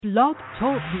Blog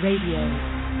Talk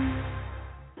Radio.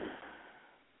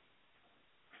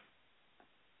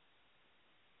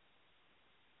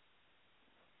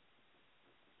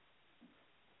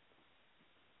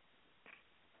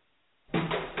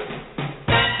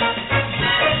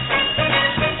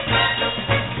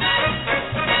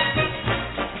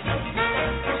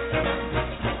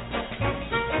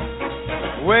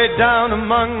 Way down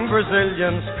among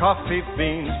Brazilians, coffee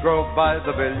beans grow by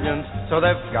the billions, so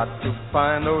they've got to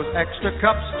find those extra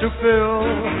cups to fill.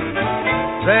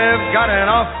 They've got an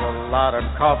awful lot of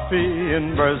coffee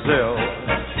in Brazil.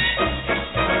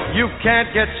 You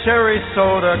can't get cherry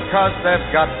soda, 'cause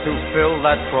they've got to fill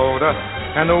that quota,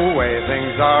 and the way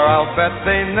things are, I'll bet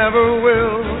they never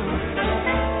will.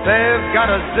 They've got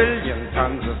a zillion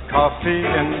tons of coffee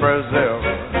in Brazil.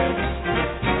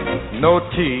 No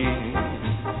tea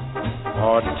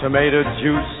or tomato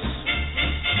juice,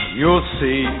 you'll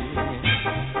see.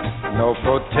 No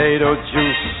potato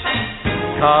juice,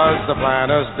 'cause the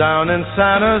planters down in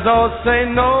Santa's all say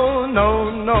no,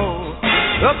 no, no.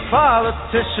 The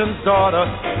politician's daughter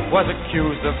was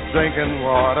accused of drinking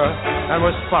water and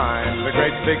was fined a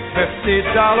great big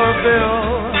 $50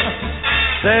 bill.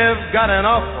 They've got an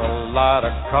awful lot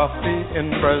of coffee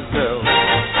in Brazil.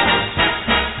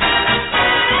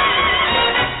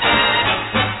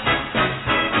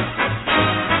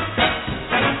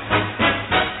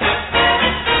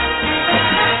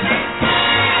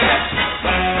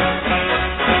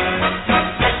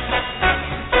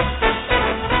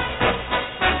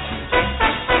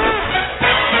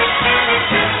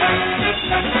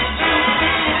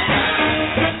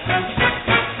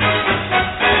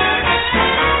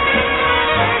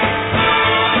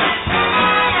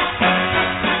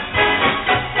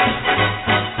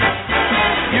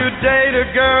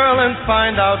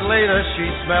 Find out later she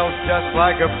smells just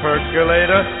like a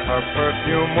percolator. Her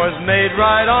perfume was made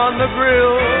right on the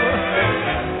grill.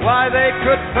 Why, they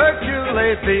could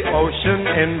percolate the ocean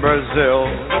in Brazil.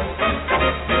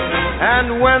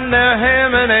 And when their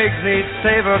ham and eggs need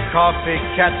savor, coffee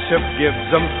ketchup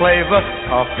gives them flavor.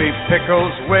 Coffee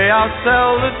pickles way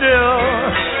outsell the dill.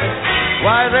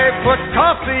 Why, they put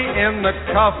coffee in the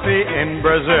coffee in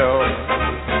Brazil.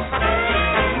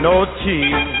 No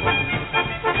tea,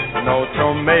 no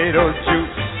tomato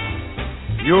juice,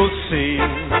 you'll see.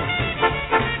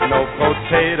 No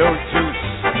potato juice.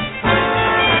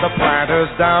 The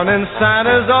planters down in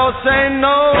Santa's all say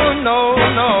no, no,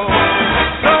 no.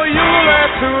 So you'll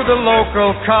add to the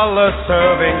local color,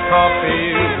 serving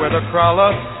coffee with a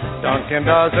crawler. Dunkin'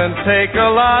 doesn't take a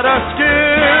lot of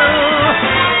skill.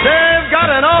 They've got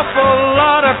an awful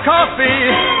lot of coffee,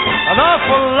 an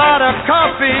awful lot of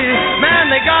coffee. Man,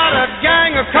 they got a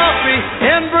gang of coffee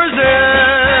in Brazil.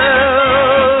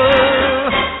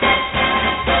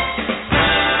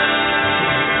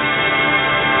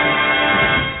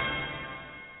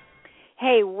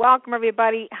 Hey, welcome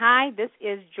everybody. Hi, this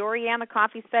is Jorianne, the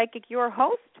Coffee Psychic, your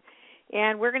host,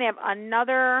 and we're going to have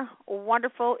another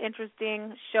wonderful,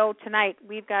 interesting show tonight.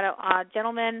 We've got a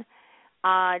gentleman,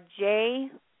 Jay,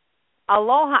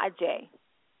 Aloha Jay,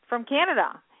 from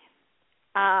Canada.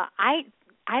 I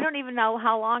don't even know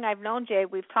how long I've known Jay.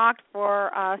 We've talked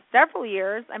for several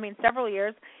years.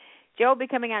 Jay will be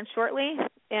coming on shortly,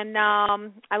 and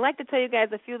I'd like to tell you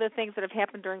guys a few of the things that have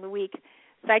happened during the week,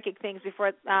 psychic things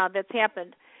before that's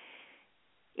happened.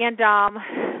 And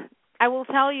I will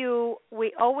tell you,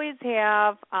 we always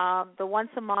have the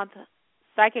once-a-month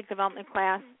psychic development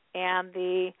class and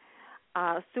the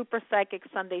Super Psychic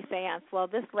Sunday seance. Well,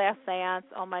 this last seance,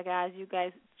 oh my gosh, you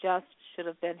guys just should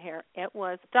have been here. It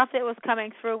was stuff that was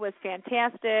coming through was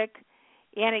fantastic.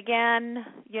 And again,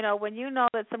 you know, when you know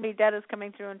that somebody dead is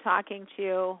coming through and talking to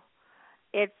you,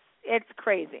 it's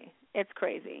crazy. It's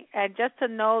crazy. And just to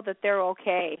know that they're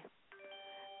okay,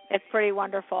 it's pretty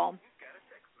wonderful.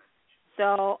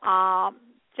 So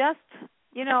just,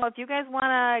 you know, if you guys want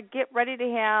to get ready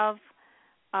to have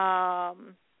a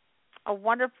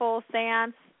wonderful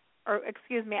seance, or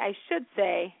excuse me, I should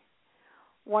say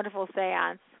wonderful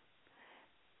seance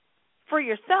for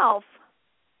yourself,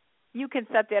 you can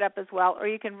set that up as well, or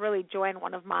you can really join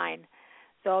one of mine.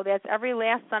 So that's every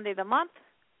last Sunday of the month.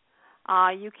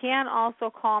 You can also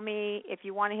call me if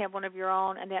you want to have one of your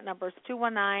own, and that number is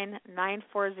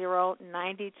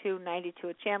 219-940-9292,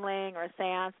 a channeling or a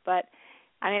seance. But,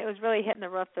 I mean, it was really hitting the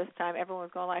roof this time. Everyone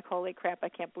was going like, holy crap, I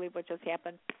can't believe what just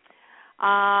happened.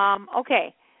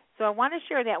 Okay, so I want to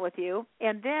share that with you.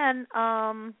 And then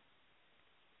I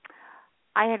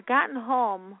had gotten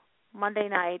home Monday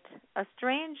night. A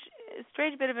strange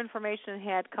bit of information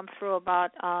had come through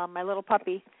about my little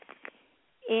puppy.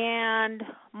 And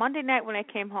Monday night when I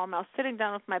came home, I was sitting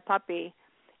down with my puppy,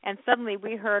 and suddenly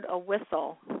we heard a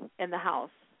whistle in the house.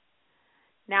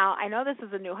 Now, I know this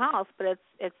is a new house, but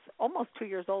it's almost 2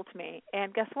 years old to me.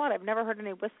 And guess what? I've never heard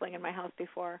any whistling in my house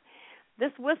before.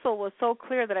 This whistle was so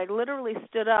clear that I literally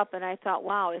stood up and I thought,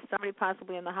 wow, is somebody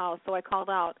possibly in the house? So I called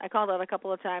out. I called out a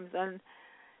couple of times, and,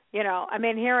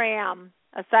 here I am,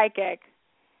 a psychic.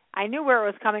 I knew where it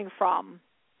was coming from,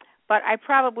 but I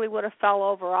probably would have fell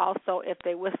over also if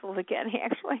they whistled again,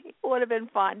 actually. It would have been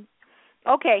fun.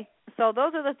 Okay, so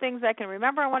those are the things I can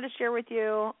remember I want to share with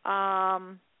you.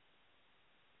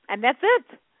 And that's it.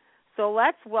 So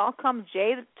let's welcome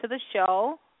Jay to the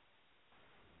show.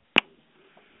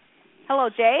 Hello,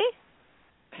 Jay.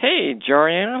 Hey,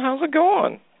 Jorianne, how's it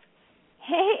going?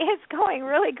 Hey, it's going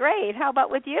really great. How about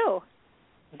with you?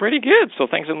 Pretty good. So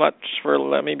thanks so much for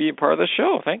letting me be a part of the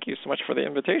show. Thank you so much for the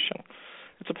invitation.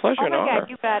 It's a pleasure and honor. Oh, my God,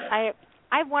 you bet.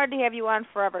 I've wanted to have you on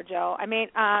forever, Joe.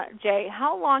 Jay,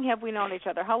 how long have we known each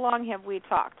other? How long have we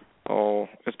talked? Oh,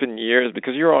 it's been years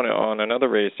because you're on another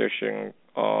radio station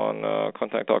on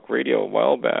Contact Talk Radio a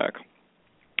while back.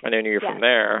 And then you're from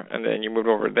there, and then you moved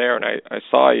over there, and I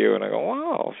saw you, and I go,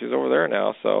 wow, she's over there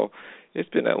now. So it's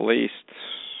been at least,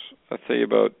 I'd say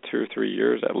about 2 or 3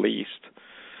 years at least.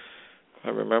 I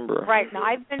remember. Right. Now,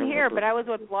 I've been here, but I was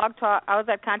with Blog Talk. I was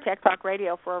at Contact Talk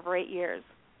Radio for over 8 years.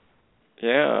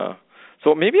 Yeah.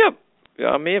 So maybe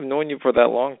I may have known you for that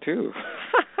long, too.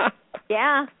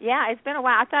 Yeah, it's been a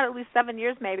while. I thought at least 7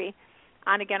 years maybe,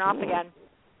 on again, off again.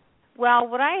 Well,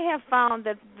 what I have found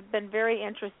that's been very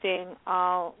interesting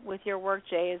with your work,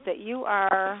 Jay, is that you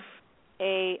are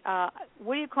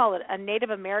what do you call it, a Native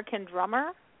American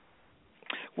drummer?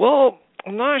 Well,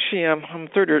 I'm not actually. I'm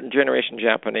third-generation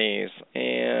Japanese,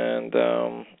 and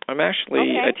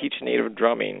I teach Native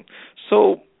drumming.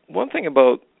 So one thing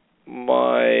about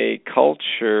my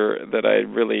culture that I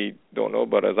really don't know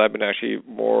about is I've been actually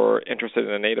more interested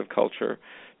in the Native culture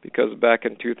because back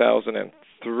in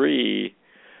 2003,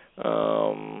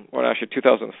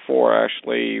 2004, I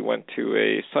actually went to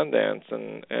a Sundance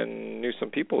and knew some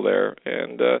people there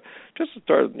and just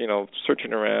started,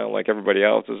 searching around like everybody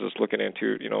else is just looking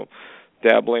into,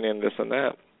 dabbling in this and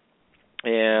that.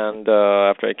 And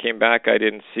after I came back, I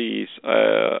didn't see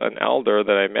an elder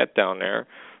that I met down there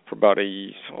for about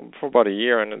a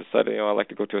year, and I decided, I'd like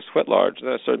to go to a sweat lodge. And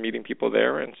then I started meeting people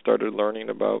there and started learning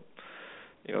about,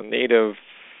 Native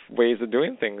ways of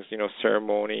doing things,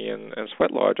 ceremony and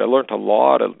sweat lodge. I learned a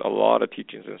lot of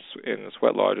teachings in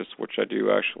sweat lodges, which I do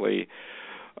actually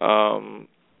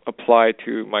apply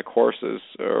to my courses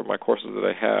that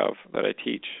I have that I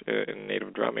teach in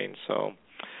Native drumming. So,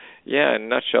 yeah, in a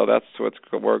nutshell, that's where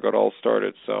it got all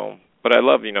started. So, but I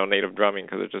love Native drumming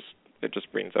because it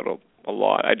just brings out a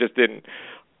lot. I just didn't,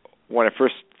 when I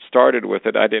first started with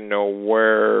it, I didn't know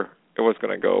where it was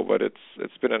going to go, but it's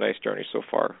been a nice journey so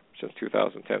far since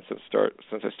 2010, since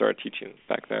I started teaching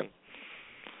back then.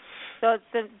 So it's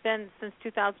been since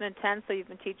 2010, so you've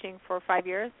been teaching for 5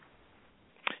 years?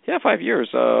 Yeah, 5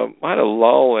 years. I had a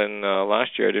lull in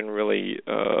last year. I didn't really,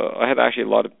 I had actually a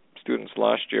lot of students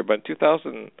last year, but in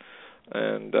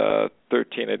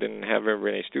 2013 I didn't have very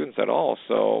many students at all.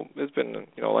 So it's been,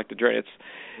 like the journey.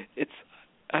 It's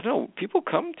I don't know, people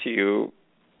come to you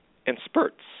in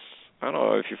spurts. I don't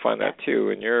know if you find that too,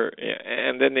 and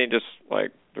then they just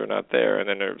they're not there, and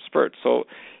then they're spurts. So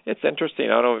it's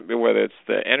interesting. I don't know whether it's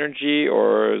the energy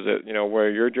or is it where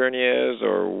your journey is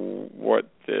or what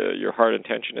your heart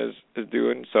intention is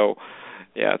doing. So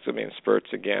yeah, it's in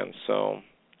spurts again. So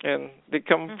and they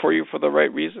come for you for the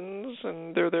right reasons,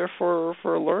 and they're there for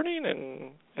learning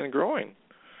and growing.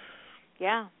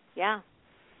 Yeah.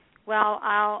 Well,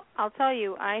 I'll tell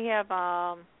you, I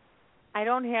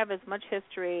don't have as much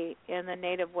history in the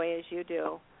Native way as you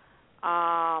do,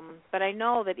 but I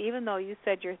know that even though you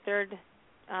said you're third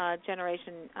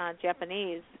generation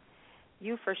Japanese,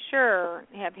 you for sure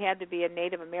have had to be a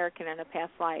Native American in a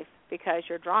past life because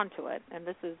you're drawn to it, and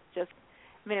this is just,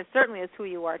 it certainly is who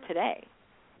you are today.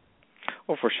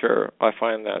 Well, for sure. I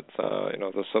find that,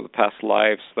 the past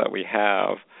lives that we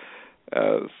have,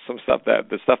 the stuff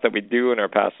that we do in our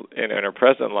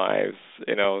present lives,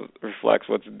 reflects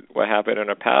what happened in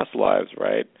our past lives,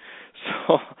 right?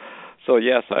 So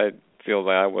yes, I feel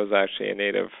that I was actually a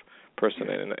Native person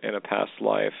in a past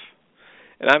life,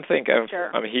 and I'm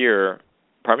here.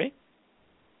 Pardon me?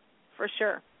 For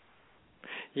sure.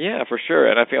 Yeah, for sure,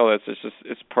 and I feel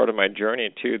it's part of my journey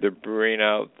too to bring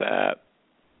out that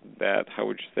how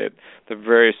would you say it, the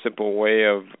very simple way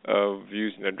of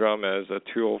using the drum as a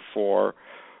tool for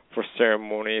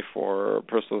ceremony, for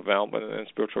personal development and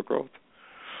spiritual growth.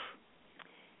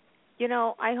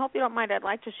 I hope you don't mind. I'd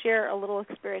like to share a little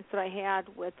experience that I had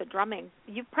with the drumming.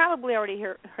 You probably already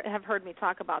have heard me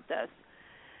talk about this,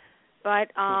 but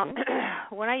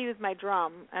when I use my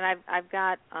drum, and I've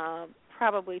got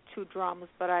probably 2 drums,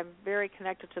 but I'm very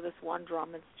connected to this one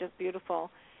drum. It's just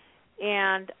beautiful.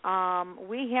 And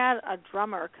we had a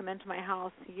drummer come into my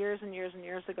house years and years and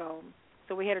years ago.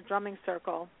 So we had a drumming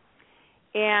circle,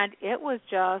 and it was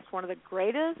just one of the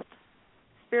greatest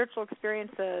spiritual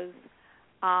experiences.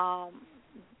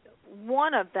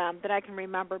 One of them that I can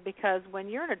remember, because when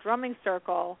you're in a drumming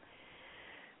circle,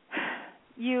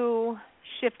 you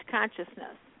shift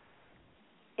consciousness.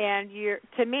 And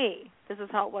to me, this is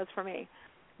how it was for me.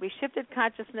 We shifted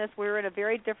consciousness. We were in a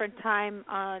very different time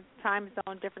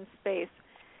zone, different space.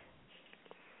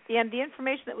 And the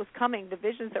information that was coming, the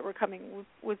visions that were coming,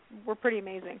 were pretty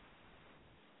amazing.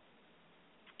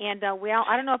 And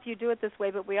I don't know if you do it this way,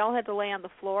 but we all had to lay on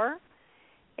the floor.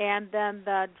 And then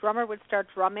the drummer would start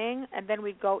drumming, and then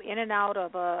we'd go in and out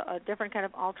of a different kind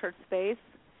of altered space.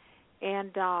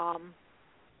 And,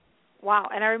 wow.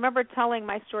 And I remember telling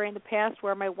my story in the past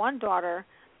where my one daughter,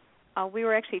 we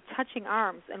were actually touching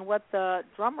arms. And what the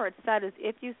drummer had said is,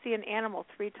 if you see an animal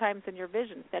 3 times in your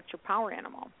visions, that's your power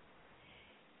animal.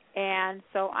 And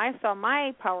so I saw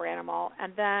my power animal,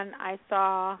 and then I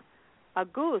saw a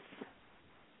goose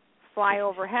fly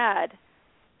overhead.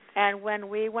 And when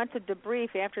we went to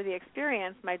debrief after the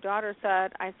experience, my daughter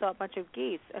said, I saw a bunch of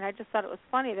geese. And I just thought it was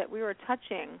funny that we were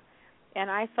touching,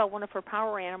 and I saw one of her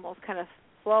power animals kind of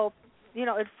flow.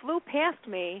 It flew past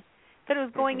me, that it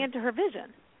was going into her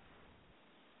vision.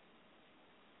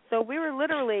 So we were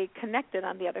literally connected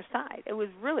on the other side. It was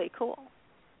really cool.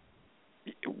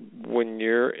 When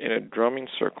you're in a drumming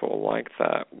circle like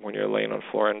that, when you're laying on the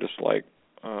floor and just like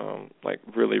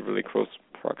really, really close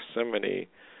proximity,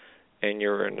 and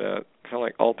you're in a kind of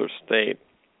like altered state,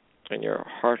 and your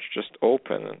heart's just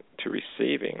open to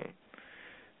receiving,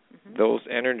 those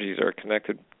energies are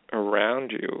connected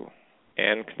around you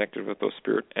and connected with those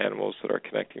spirit animals that are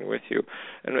connecting with you.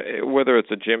 And whether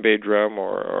it's a djembe drum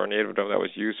or a native drum that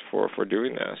was used for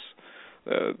doing this,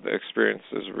 the experience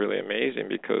is really amazing,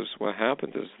 because what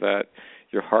happens is that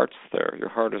your heart's there. Your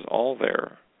heart is all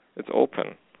there. It's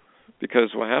open.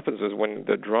 Because what happens is when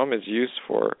the drum is used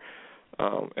for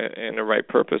in the right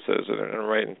purposes and in the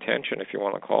right intention, if you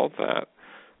want to call it that,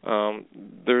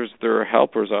 there are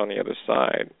helpers on the other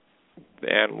side,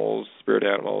 the animals, spirit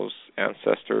animals,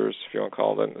 ancestors, if you want to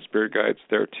call them, the spirit guides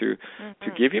there to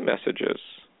give you messages.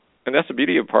 And that's the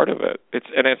beauty of part of it. It's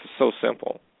so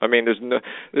simple. I mean,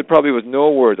 there probably was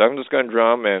no words. I'm just going to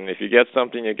drum, and if you get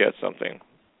something, you get something.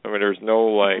 I mean, there's no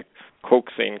like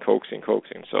coaxing.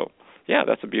 So yeah,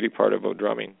 that's the beauty part about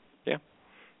drumming. Yeah.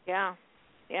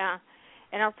 Yeah.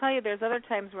 And I'll tell you, there's other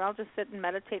times where I'll just sit and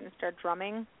meditate and start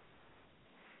drumming.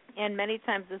 And many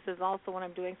times this is also when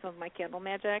I'm doing some of my candle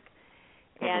magic.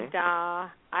 And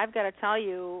I've got to tell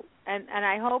you, and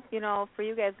I hope, for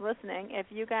you guys listening, if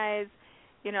you guys,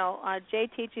 Jay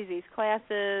teaches these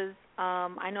classes.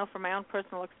 I know from my own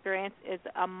personal experience, it's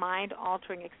a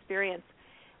mind-altering experience.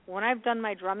 When I've done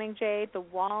my drumming, Jay, the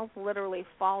walls literally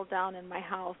fall down in my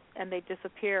house and they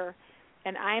disappear.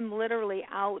 And I'm literally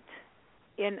out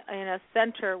in a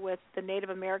center with the Native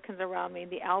Americans around me,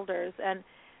 the elders, and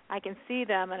I can see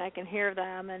them and I can hear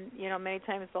them, and many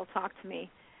times they'll talk to me.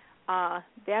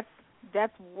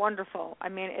 That's wonderful. I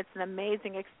mean, it's an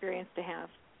amazing experience to have.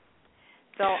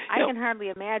 So I can hardly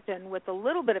imagine, with the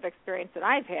little bit of experience that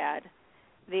I've had,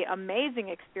 the amazing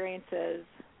experiences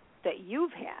that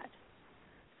you've had.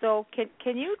 So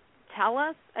can you tell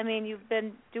us? I mean, you've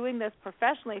been doing this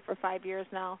professionally for 5 years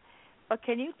now. But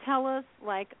can you tell us,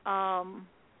 like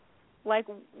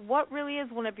what really is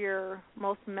one of your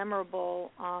most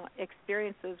memorable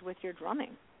experiences with your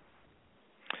drumming?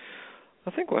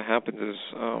 I think what happens is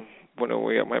when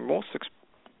we got my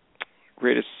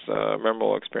greatest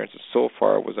memorable experiences so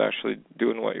far was actually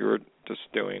doing what you were just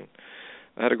doing.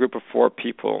 I had a group of 4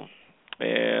 people,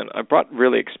 and I brought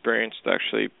really experienced,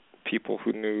 actually, people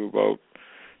who knew about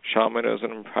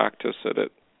shamanism and practiced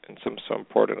it in some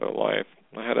important in their life.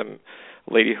 I had a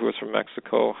lady who was from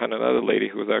Mexico, had another lady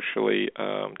who was actually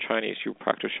Chinese who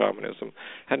practiced shamanism,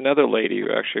 had another lady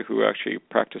who actually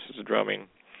practices drumming.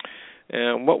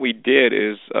 And what we did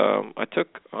is I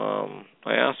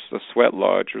asked the sweat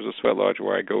lodge, there's a sweat lodge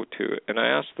where I go to, and I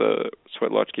asked the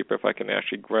sweat lodge keeper if I can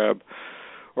actually grab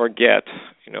or get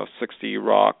 60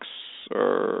 rocks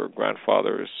or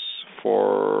grandfathers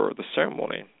for the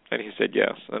ceremony. And he said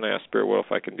yes. And I asked Spirit World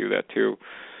if I can do that too.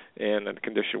 And the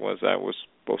condition was I was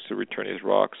supposed to return these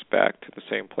rocks back to the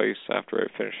same place after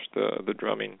I finished the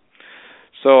drumming.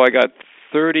 So I got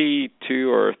 32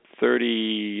 or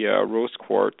 30 rose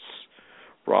quartz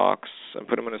rocks and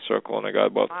put them in a circle, and I got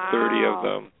about 30 of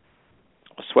them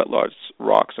sweat lodge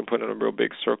rocks and put in a real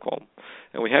big circle.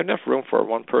 And we had enough room for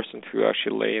one person to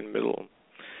actually lay in the middle.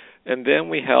 And then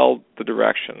we held the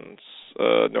directions,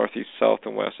 northeast, south,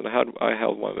 and west, and I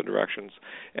held one of the directions.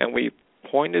 And we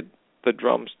pointed the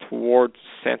drums towards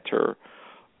the center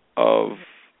of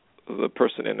the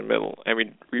person in the middle. And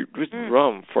we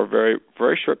drum for a very,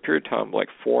 very short period of time, like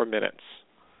 4 minutes.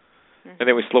 And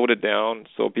then we slowed it down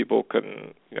so people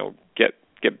couldn't,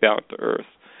 get down to earth.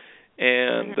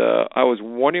 And I was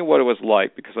wondering what it was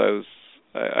like, because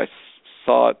I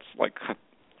saw it like kind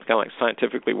of like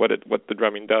scientifically what the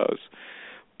drumming does,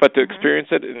 but to experience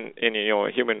it in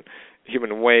a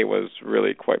human way was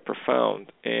really quite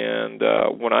profound. And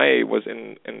when I was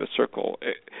in the circle,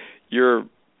 your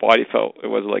body felt it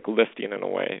was like lifting in a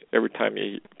way every time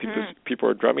people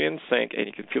were drumming in sync, and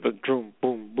you could feel the drum,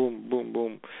 boom, boom, boom,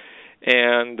 boom.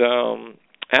 And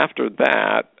after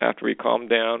we calmed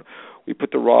down, we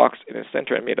put the rocks in the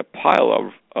center and made a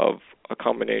pile of a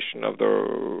combination of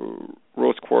the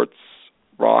rose quartz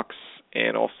rocks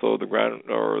and also the ground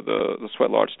or the sweat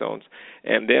lodge stones.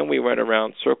 And then we went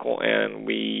around circle and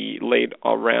we laid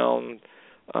around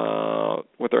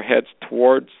with our heads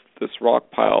towards this rock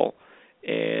pile,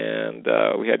 and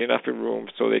we had enough room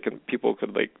so people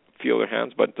could like feel their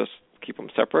hands, but just keep them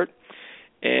separate.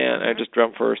 And I just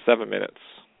drummed for 7 minutes.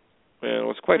 And it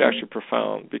was quite actually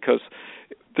profound, because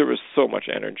there was so much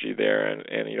energy there, and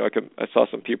I saw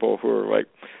some people who were like,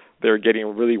 they were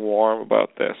getting really warm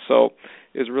about this. So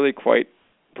it was really quite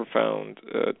profound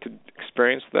to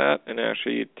experience that and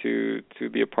actually to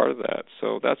be a part of that.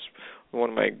 So that's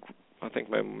one of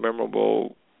my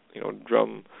memorable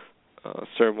drum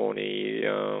ceremony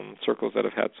circles that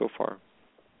I've had so far.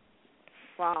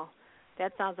 Wow,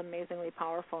 that sounds amazingly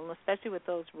powerful, and especially with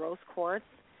those rose quartz.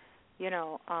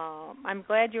 I'm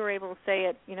glad you were able to say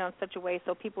it, in such a way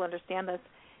so people understand this.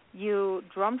 You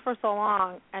drummed for so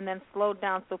long and then slowed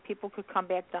down so people could come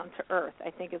back down to earth, I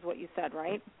think is what you said,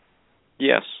 right?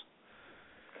 Yes.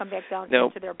 Come back down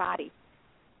into their body.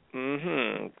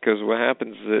 Because what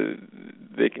happens is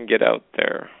they can get out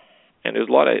there, and there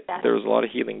was a lot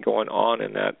of healing going on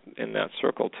in that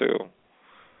circle too.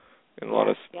 And a lot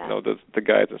of the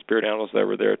guides and spirit animals that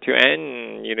were there too,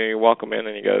 and you welcome in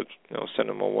and you got to send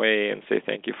them away and say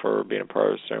thank you for being a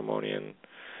part of the ceremony,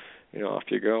 and off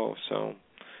you go. So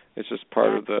it's just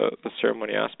part of the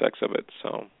ceremony aspects of it.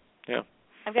 So yeah.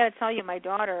 I've got to tell you,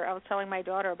 I was telling my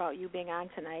daughter about you being on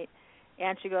tonight,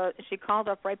 and she called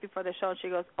up right before the show, and she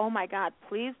goes, "Oh my God,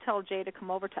 please tell Jay to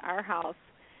come over to our house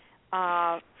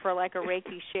for like a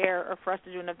Reiki share, or for us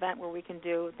to do an event where we can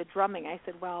do the drumming." I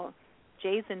said, "Well,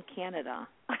 Jay's in Canada."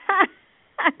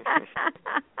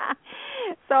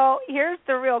 So here's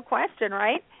the real question,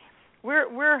 right?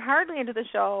 We're hardly into the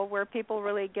show where people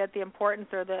really get the importance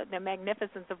or the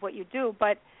magnificence of what you do.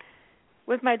 But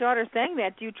with my daughter saying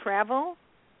that, do you travel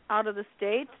out of the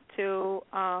States to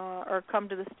or come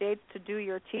to the States to do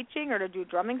your teaching or to do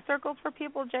drumming circles for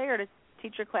people, Jay, or to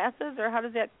teach your classes, or how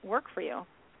does that work for you?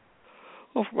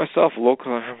 Well, for myself,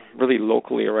 I'm really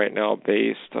locally right now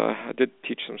based. I did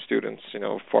teach some students,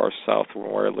 far south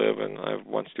from where I live, and I have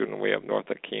one student way up north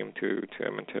that came to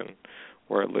Edmonton,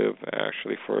 where I live,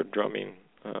 actually for a drumming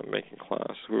making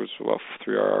class, who was about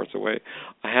 3 hours away.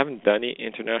 I haven't done any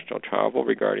international travel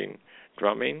regarding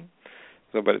drumming,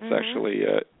 but it's actually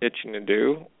itching to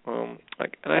do.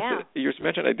 You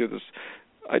mentioned I do this.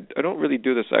 I don't really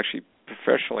do this actually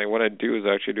professionally. What I do is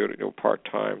actually do it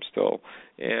part-time still,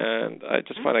 and I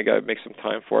just find I got to make some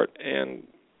time for it. And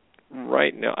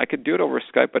right now, I could do it over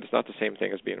Skype, but it's not the same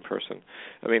thing as being in person.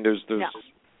 I mean,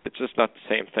 it's just not the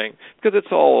same thing, because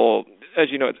it's all, as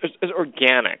you know, it's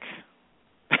organic.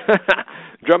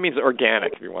 Drumming's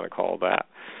organic, if you want to call it that.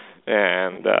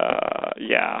 And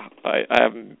I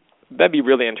haven't. That'd be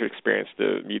really interesting experience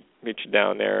to meet you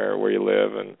down there where you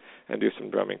live and do some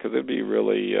drumming, because it'd be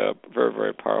really very,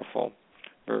 very powerful.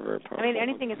 Very, very powerful. I mean,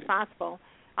 anything is possible.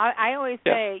 I always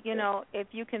say, if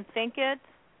you can think it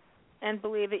and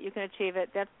believe it, you can achieve it.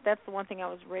 That's the one thing I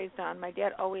was raised on. My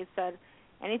dad always said,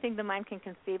 anything the mind can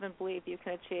conceive and believe, you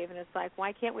can achieve. And it's like,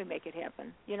 why can't we make it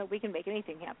happen? We can make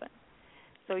anything happen.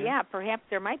 So, perhaps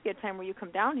there might be a time where you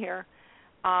come down here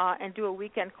and do a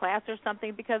weekend class or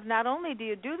something, because not only do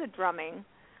you do the drumming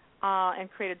and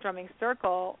create a drumming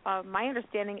circle, my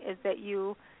understanding is that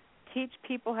you teach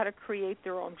people how to create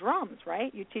their own drums,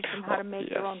 right? You teach them how to make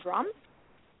their own drums?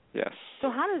 Yes. So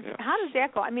how does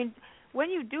that go? I mean, when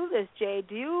you do this, Jay,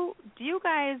 do you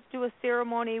guys do a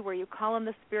ceremony where you call in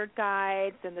the spirit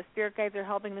guides, and the spirit guides are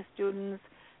helping the students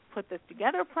put this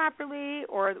together properly,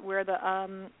 or where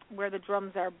the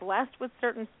drums are blessed with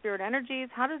certain spirit energies?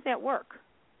 How does that work?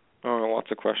 Oh,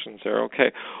 lots of questions there.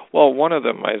 Okay. Well, one of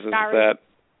them is that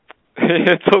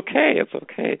it's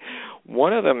okay.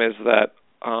 One of them is that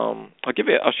I'll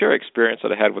share an experience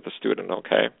that I had with a student.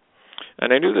 Okay.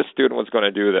 And I knew this student was going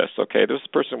to do this. Okay. This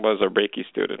person was a Reiki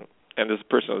student, and this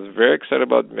person was very excited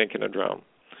about making a drum.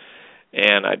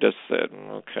 And I just said,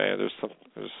 okay, there's something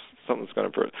that's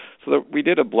going to burst. So we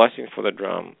did a blessing for the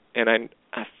drum, and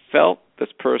I felt this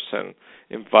person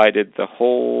invited the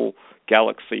whole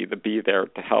galaxy to be there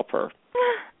to help her.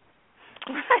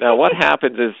 Now, what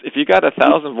happens is if you got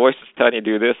 1,000 voices telling you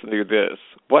do this and do this,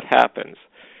 what happens?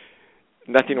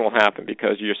 Nothing will happen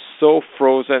because you're so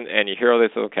frozen, and you hear all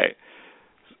this, okay.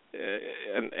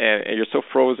 And you're so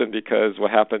frozen because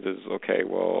what happens is, okay,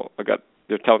 well,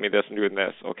 they're telling me this and doing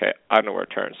this. Okay, I don't know where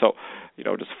to turn. So,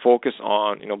 just focus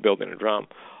on, building a drum.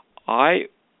 I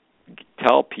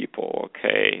tell people,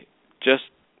 okay, just,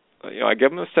 I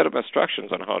give them a set of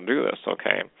instructions on how to do this,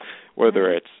 okay,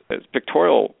 whether it's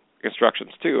pictorial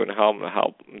instructions too, and how I'm going to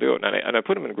help them do it. And I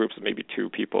put them in groups of maybe 2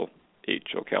 people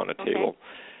each, okay, on a table.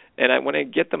 And when I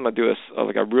get them to do this,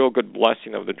 like a real good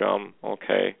blessing of the drum,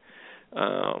 okay,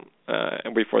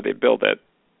 and before they build it,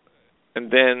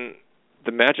 and then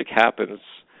the magic happens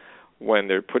when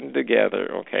they're putting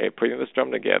this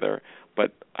drum together.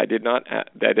 But I did not.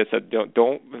 That is,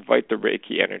 don't invite the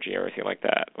Reiki energy or anything like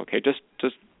that. Okay, just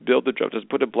build the drum. Just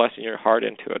put a blessing in your heart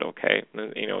into it. Okay,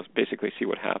 and, basically see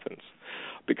what happens.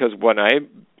 Because what I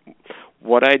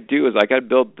do is I got to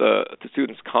build the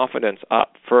students' confidence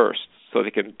up first so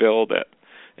they can build it.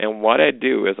 And what I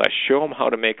do is I show them how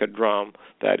to make a drum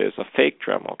that is a fake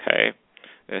drum. Okay.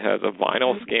 It has a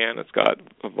vinyl skin. It's got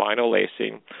a vinyl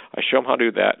lacing. I show them how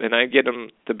to do that, and I get them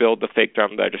to build the fake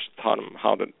drum that I just taught them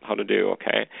how to do.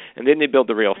 Okay, and then they build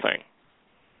the real thing.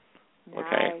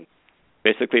 Okay, nice.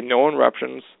 Basically no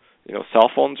interruptions. Cell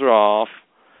phones are off,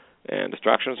 and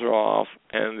distractions are off,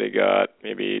 and they got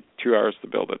maybe 2 hours to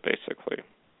build it, basically.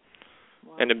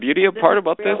 Wow. And the beauty part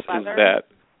about this is that.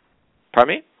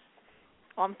 Pardon me?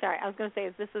 Oh, I'm sorry. I was going to say,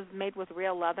 this is made with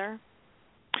real leather?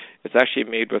 It's actually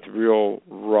made with real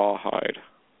rawhide,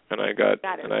 and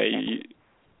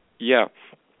yeah.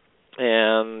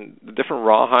 And the different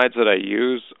rawhides that I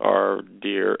use are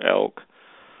deer, elk,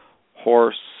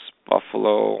 horse,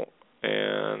 buffalo,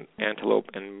 and antelope,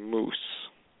 and moose,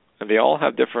 and they all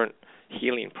have different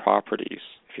healing properties,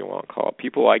 if you want to call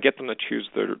it. I get them to choose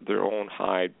their own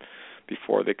hide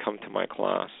before they come to my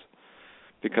class,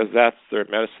 because that's their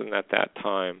medicine at that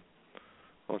time.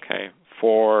 Okay,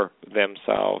 for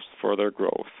themselves, for their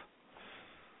growth.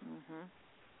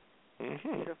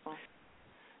 Beautiful.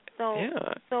 So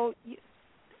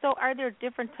are there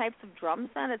different types of drums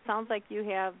then? It sounds like you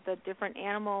have the different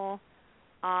animal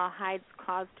hides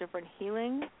cause different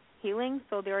healing.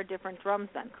 So there are different drums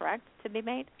then, correct, to be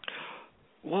made?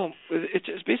 Well,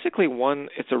 it's basically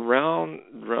it's a round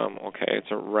drum. Okay,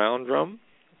 it's a round drum.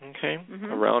 Okay,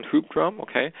 a round hoop drum.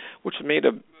 Okay, which is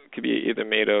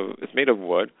it's made of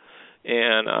wood,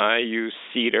 and I use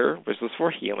cedar, which is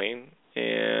for healing,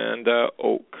 and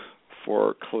oak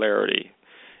for clarity,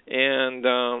 and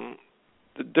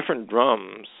the different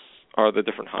drums are the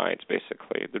different hides.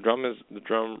 Basically, the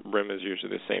drum rim is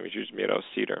usually the same. It's usually made out of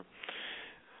cedar,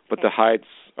 but the hides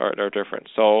are different.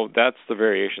 So that's the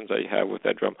variations that you have with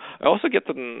that drum. I also get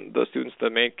the students to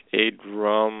make a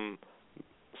drum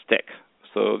stick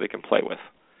so they can play with.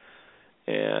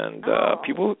 And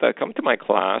people that come to my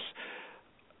class,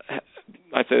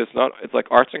 I say it's like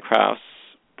arts and crafts,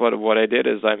 but what I did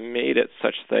is I made it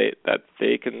such that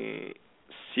they can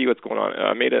see what's going on.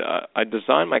 I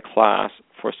designed my class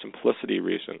for simplicity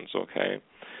reasons, okay?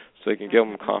 So you can give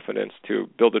them confidence to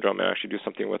build a drum and actually do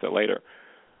something with it later.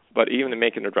 But even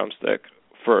making a drumstick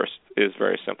first is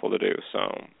very simple to do, so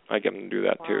I get them to do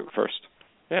that too first.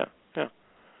 Yeah.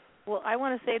 Well, I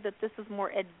want to say that this is more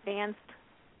advanced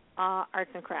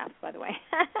arts and crafts, by the way.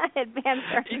 Advanced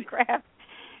arts and crafts.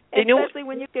 Especially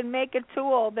when you can make a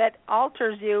tool that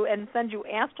alters you and sends you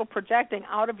astral projecting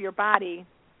out of your body,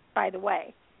 by the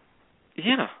way.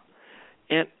 Yeah.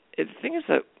 And the thing is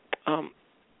that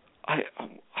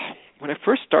when I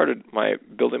first started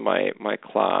building my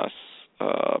class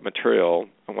material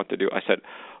and what to do, I said,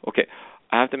 okay,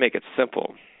 I have to make it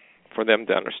simple for them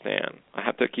to understand. I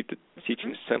have to keep the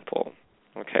teaching simple.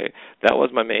 Okay, that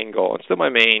was my main goal. It's still my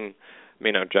main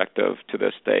objective to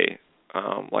this day.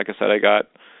 Like I said, I got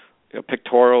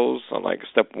pictorials on like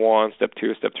step 1, step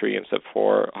 2, step 3, and step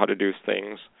 4, how to do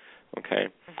things. Okay,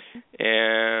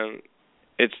 and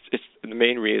it's the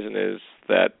main reason is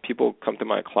that people come to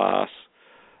my class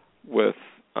with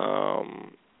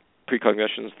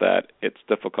precognitions that it's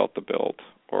difficult to build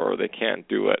or they can't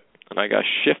do it, and I got to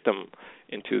shift them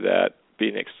into that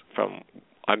being from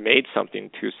I made something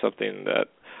to something that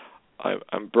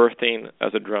I'm birthing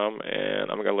as a drum,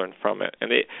 and I'm going to learn from it.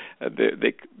 And they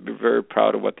be very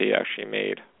proud of what they actually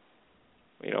made.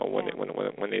 You know, when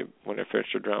they finish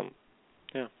the drum.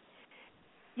 Yeah.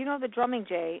 You know, the drumming,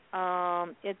 Jay.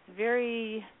 It's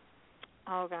very.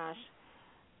 Oh gosh.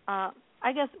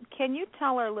 I guess, can you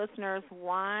tell our listeners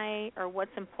why or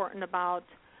what's important about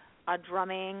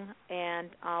drumming and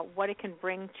what it can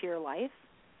bring to your life?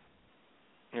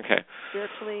 Okay.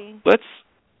 Spiritually?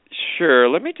 Sure.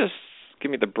 Let me just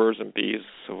give me the birds and bees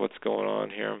of what's going on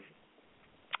here.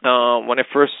 When I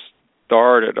first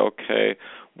started,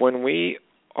 when we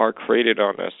are created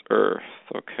on this earth,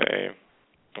 we're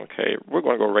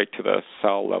going to go right to the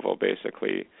cell level,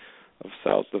 basically, of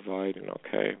cells dividing,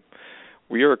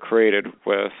 We are created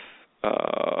with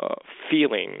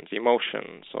feelings,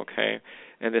 emotions,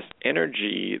 and this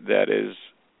energy that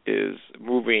is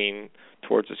moving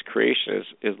towards this creation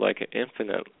is like an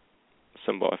infinite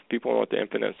symbol. If people know what the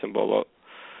infinite symbol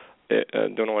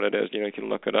don't know what it is, you can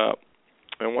look it up.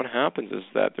 And what happens is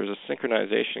that there's a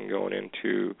synchronization going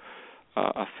into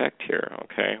effect here,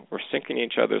 We're syncing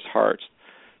each other's hearts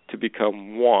to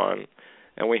become one,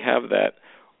 and we have that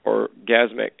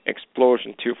orgasmic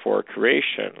explosion too for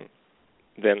creation.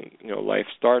 Then life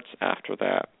starts after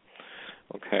that.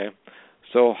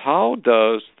 So how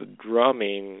does the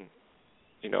drumming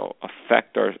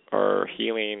affect our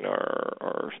healing or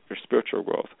our spiritual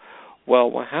growth? Well,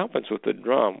 what happens with the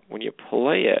drum, when you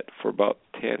play it for about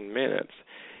 10 minutes,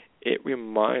 it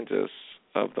reminds us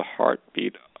of the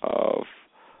heartbeat of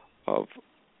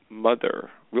Mother.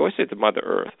 We always say the Mother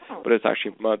Earth, but it's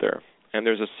actually Mother. And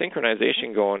there's a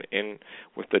synchronization going in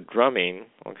with the drumming,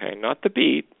 not the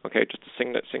beat, just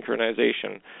the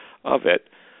synchronization of it,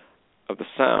 of the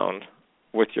sound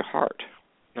with your heart.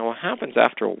 Now, what happens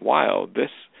after a while,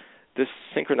 this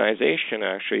synchronization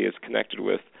actually is connected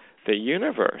with the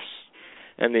universe.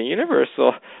 And the universe,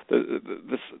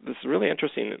 this is really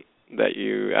interesting that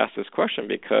you asked this question,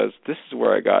 because this is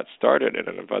where I got started, and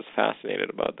I was fascinated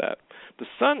about that. The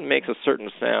sun makes a certain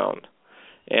sound,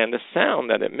 and the sound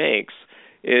that it makes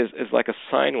is like a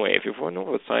sine wave. If you want to know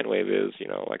what a sine wave is,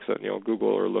 Google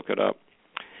or look it up.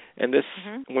 And this,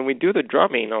 when we do the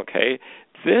drumming,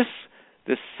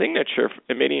 this signature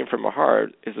emitting from a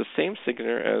heart is the same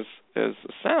signature as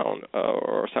the sound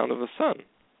or sound of the sun.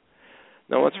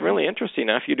 Now, what's really interesting,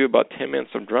 after you do about 10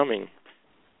 minutes of drumming,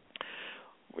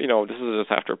 this is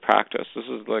just after practice. This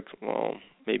is like,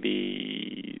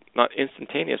 maybe not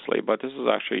instantaneously, but this is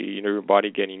actually, your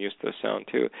body getting used to the sound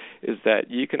too, is that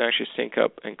you can actually sync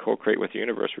up and co-create with the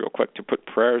universe real quick, to put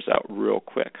prayers out real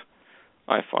quick,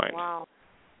 I find. Wow.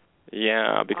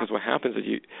 Yeah, because what happens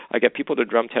is I get people to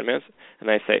drum 10 minutes, and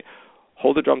I say,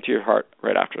 hold the drum to your heart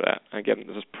right after that. I get them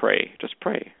to just pray.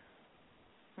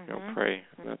 Pray,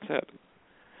 and that's it.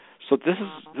 So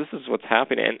this is what's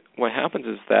happening, and what happens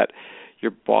is that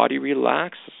your body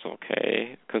relaxes,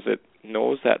 because it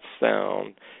knows that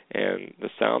sound, and the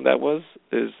sound that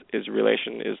is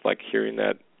relation is like hearing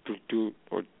that do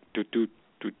or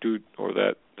do or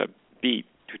that beat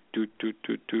do.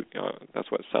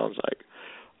 That's what it sounds like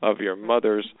of your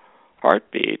mother's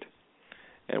heartbeat.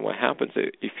 And what happens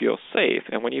is you feel safe,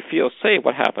 and when you feel safe,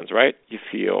 what happens, right? You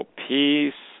feel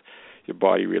peace, your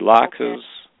body relaxes.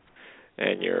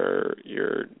 And your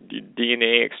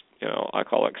DNA, I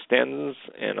call it, extends,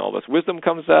 and all this wisdom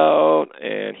comes out,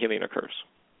 and healing occurs.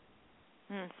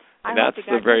 And that's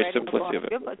the very simplicity of it.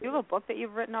 Do you have a book that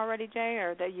you've written already, Jay,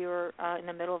 or that you're in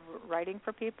the middle of writing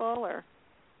for people, or?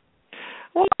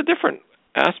 Well, a different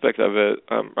aspect of it.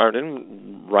 I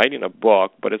didn't writing a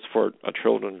book, but it's for a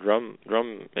children's drum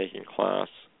making class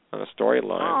on a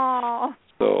storyline. Oh.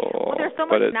 Well, there's so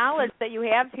much knowledge that you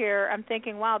have here. I'm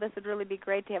thinking, wow, this would really be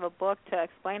great to have a book to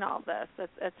explain all this.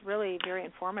 It's really very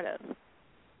informative.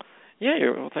 Yeah,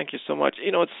 well, thank you so much.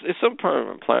 It's some part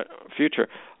of my future.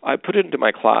 I put it into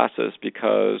my classes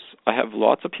because I have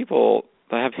lots of people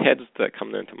that have heads that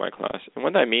come into my class. And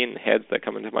when I mean heads that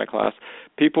come into my class,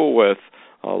 people with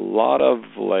a lot of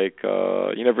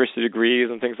university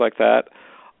degrees and things like that.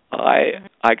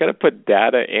 I got to put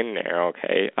data in there,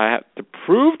 I have to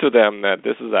prove to them that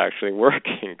this is actually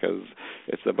working, because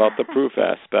it's about the proof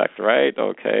aspect, right?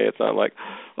 It's not like,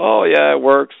 oh yeah, it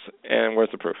works, and where's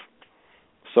the proof?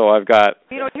 So I've got.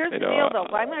 Here's the deal, though.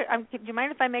 Do you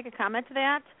mind if I make a comment to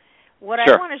that? What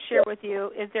Sure. I want to share with you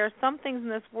is there are some things in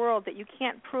this world that you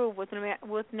can't prove with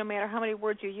no matter how many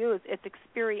words you use. It's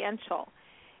experiential,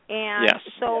 and yes.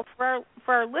 so for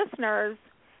our listeners,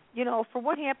 for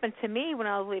what happened to me when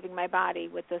I was leaving my body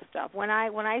with this stuff. When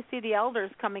I see the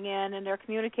elders coming in and they're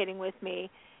communicating with me,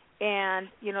 and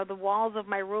the walls of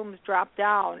my rooms drop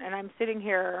down, and I'm sitting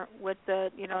here with the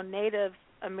Native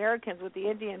Americans, with the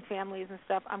Indian families and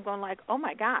stuff, I'm going like, oh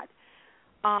my God.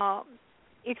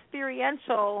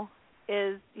 Experiential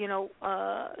is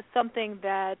something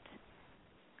that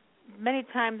many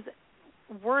times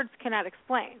words cannot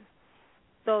explain.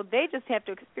 So they just have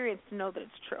to experience to know that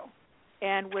it's true.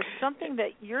 And with something that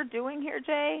you're doing here,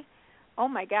 Jay, oh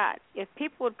my God, if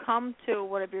people would come to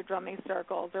one of your drumming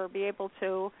circles, or be able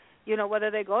to, whether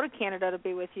they go to Canada to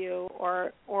be with you,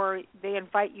 or they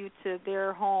invite you to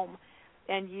their home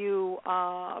and you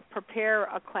prepare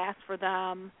a class for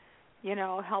them,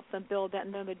 help them build that,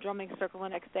 and then the drumming circle the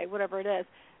next day, whatever it is,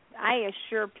 I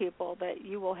assure people that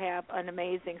you will have an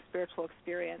amazing spiritual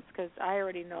experience, because I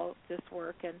already know this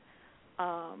work, and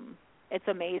it's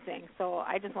amazing. So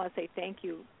I just want to say thank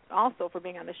you also for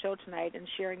being on the show tonight and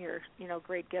sharing your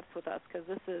great gifts with us, because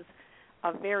this is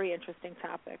a very interesting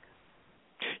topic.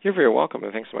 You're very welcome,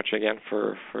 and thanks so much again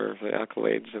for the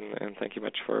accolades, and thank you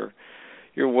much for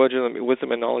your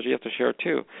wisdom and knowledge you have to share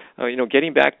too.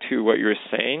 Getting back to what you were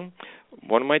saying,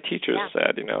 one of my teachers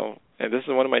said, and this is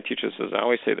one of my teachers says, I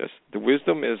always say this: the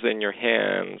wisdom is in your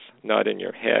hands, not in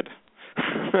your head.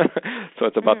 So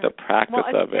it's about the practice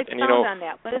of it. Expound on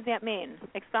that. What does that mean?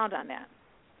 Expound on that.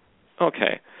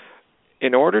 Okay.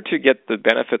 In order to get the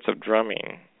benefits of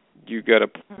drumming, you got to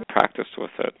practice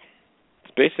with it.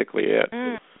 It's basically it.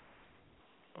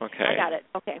 Okay. I got it.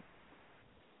 Okay.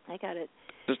 I got it.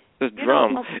 This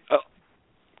drum.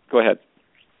 Go ahead.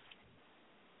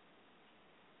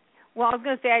 Well, I was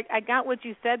going to say I got what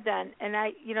you said then, and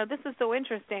this is so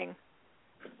interesting.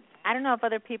 I don't know if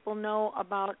other people know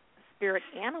about spirit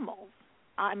animals.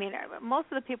 I mean, most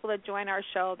of the people that join our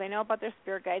show, they know about their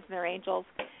spirit guides and their angels.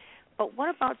 But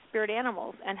what about spirit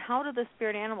animals, and how do the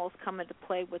spirit animals come into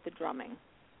play with the drumming,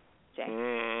 Jay?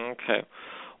 Okay.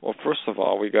 Well, first of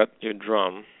all, we got your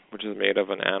drum, which is made of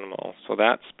an animal. So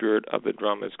that spirit of the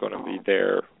drum is going to be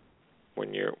there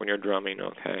when you're drumming,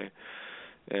 okay?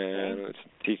 And it's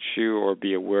to teach you or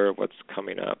be aware of what's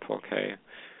coming up, okay?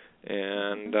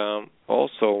 And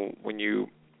also,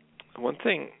 one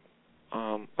thing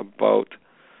about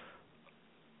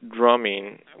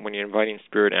drumming when you're inviting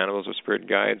spirit animals or spirit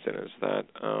guides in is that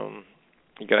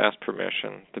you got to ask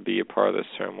permission to be a part of this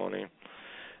ceremony,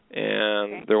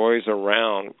 and they're always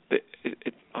around.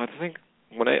 I think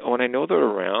when I know they're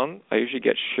around, I usually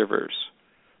get shivers.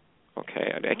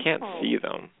 Okay, I can't see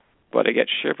them, but I get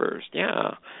shivers.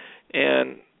 Yeah,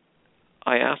 and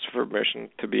I asked for permission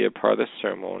to be a part of this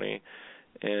ceremony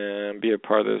and be a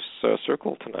part of this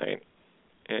circle tonight.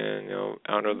 And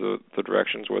honor the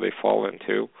directions where they fall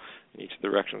into. And each of the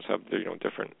directions have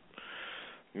different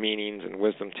meanings and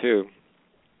wisdom too.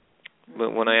 But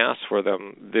when I ask for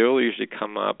them, they'll usually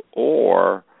come up.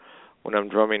 Or when I'm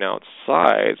drumming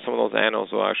outside, some of those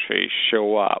animals will actually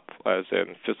show up as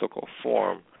in physical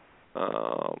form.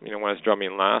 When I was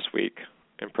drumming last week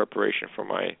in preparation for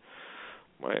my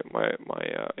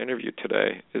interview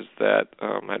today, is that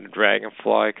I had a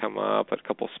dragonfly come up, had a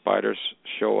couple spiders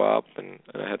show up, and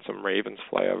I had some ravens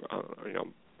fly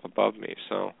above me.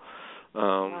 So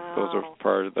those are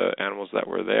part of the animals that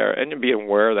were there, and to be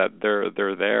aware that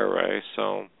they're there, right?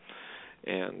 So,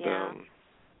 and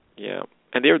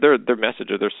and their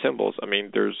messages, their symbols. I mean,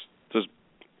 there's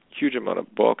huge amount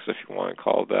of books, if you want to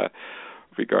call that,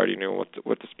 regarding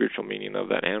what the spiritual meaning of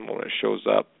that animal, and it shows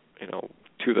up,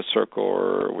 to the circle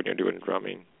or when you're doing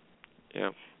drumming.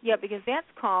 Yeah, because that's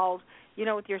called,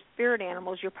 with your spirit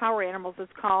animals, your power animals,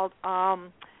 it's called,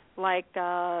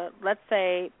 let's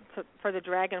say for the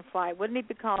dragonfly, wouldn't it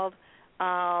be called,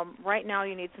 right now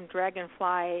you need some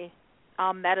dragonfly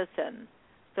medicine.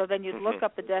 So then you'd look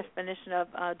up the definition of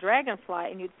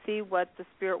dragonfly, and you'd see what the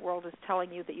spirit world is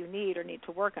telling you that you need or need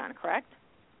to work on, correct?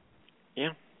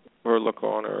 Yeah. Or look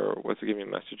on, or what's it giving you a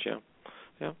message,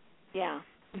 Yeah.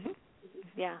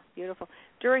 Yeah, beautiful.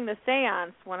 During the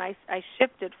seance, when I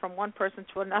shifted from one person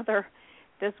to another,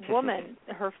 this woman,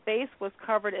 her face was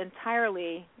covered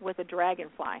entirely with a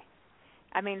dragonfly.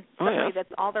 I mean, suddenly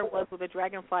that's all there was with a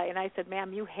dragonfly. And I said,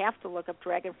 ma'am, you have to look up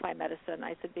dragonfly medicine.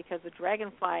 I said, because the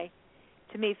dragonfly,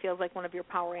 to me, feels like one of your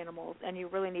power animals, and you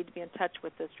really need to be in touch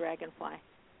with this dragonfly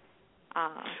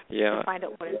to find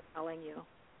out what it's telling you.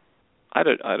 I had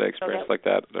an experience like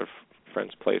that at a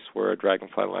friend's place where a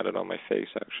dragonfly landed on my face,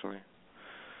 actually.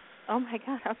 Oh, my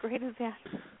God, how great is that?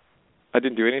 I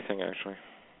didn't do anything, actually.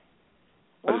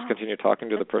 Wow. I just continued talking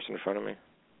to the person in front of me.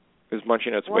 It was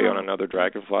munching its way on another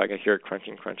dragonfly. I could hear it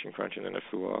crunching, and then it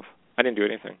flew off. I didn't do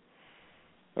anything.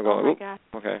 I'm going, my God.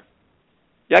 Okay.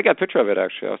 Yeah, I got a picture of it,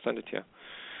 actually. I'll send it to you.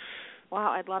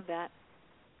 Wow, I'd love that.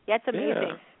 Yeah, it's amazing.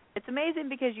 Yeah. It's amazing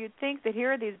because you'd think that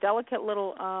here are these delicate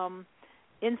little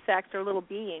insects or little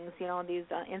beings, these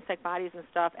insect bodies and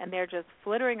stuff, and they're just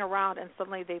flittering around, and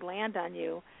suddenly they land on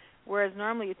you, whereas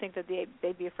normally you'd think that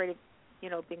they'd be afraid of,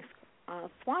 being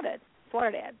swatted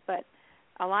at. But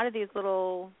a lot of these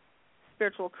little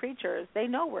spiritual creatures, they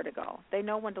know where to go. They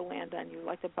know when to land on you,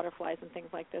 like the butterflies and things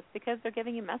like this, because they're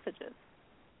giving you messages.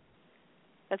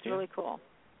 That's really cool.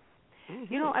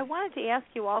 Mm-hmm. I wanted to ask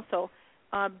you also,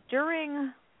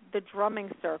 during the drumming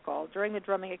circle, during the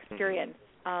drumming experience,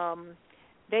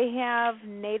 they have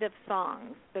native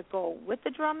songs that go with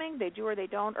the drumming, they do or they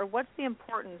don't, or what's the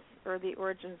importance or the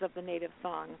origins of the native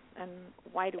songs, and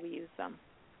why do we use them?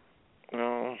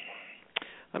 Well,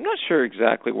 I'm not sure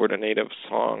exactly where the native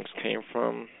songs came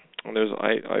from.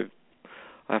 I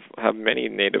have many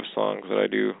native songs that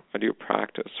I do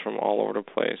practice from all over the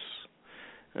place,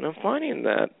 and I'm finding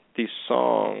that these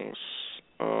songs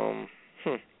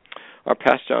are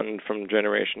passed down from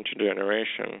generation to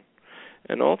generation,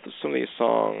 and also some of these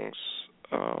songs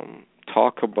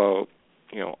talk about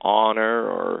honor,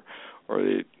 or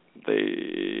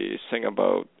they sing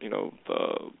about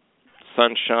the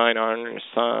sunshine, honoring the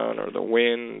sun, or the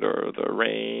wind, or the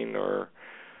rain, or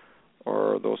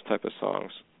those type of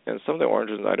songs. And some of the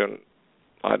origins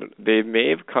they may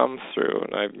have come through,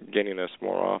 and I'm getting this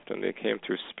more often, they came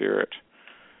through spirit.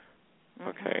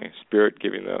 Okay, spirit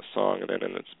giving the song, and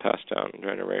then it's passed down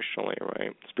generationally,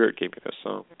 right? Spirit gave me this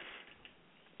song.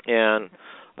 And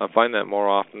I find that more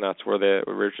often that's where the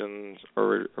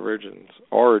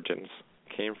origins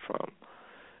came from.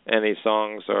 And these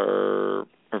songs are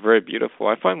very beautiful.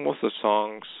 I find most of the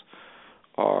songs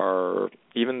are,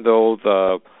 even though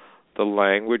the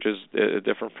language is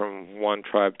different from one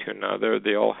tribe to another,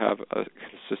 they all have a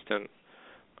consistent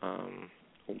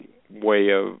way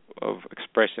of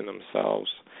expressing themselves,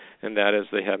 and that is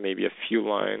they have maybe a few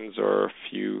lines or a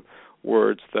few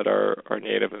words that are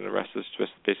native, and the rest is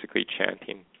just basically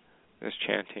chanting. It's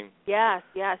chanting. Yes,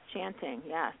 chanting,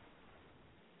 yes.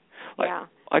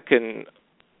 I can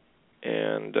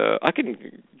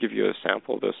give you a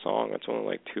sample of this song. It's only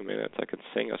like 2 minutes. I could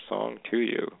sing a song to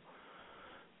you.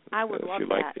 I would love if you'd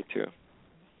that. like me to.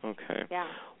 Okay. Yeah.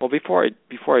 Well, before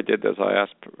I did this, I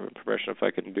asked permission if I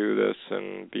could do this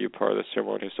and be a part of the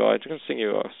ceremony. So I'm going to sing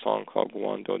you a song called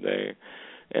Guando Day,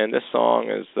 and this song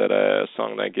is a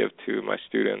song that I give to my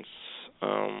students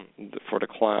for the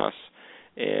class.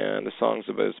 And the song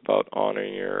is about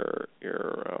honoring your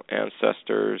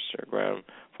ancestors, your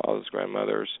grandfathers,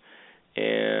 grandmothers.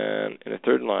 And in the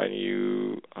third line,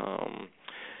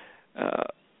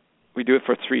 we do it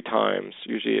for 3 times.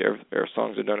 Usually our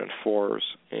songs are done in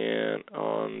 4s. And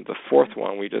on the 4th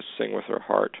one, we just sing with our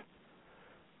heart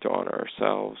to honor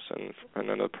ourselves and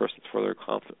another person for their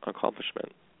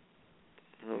accomplishment.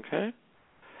 Okay?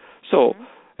 So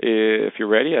if you're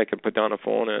ready, I can put down a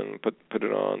phone and put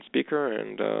it on speaker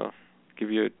and give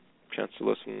you a chance to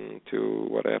listen to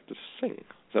what I have to sing.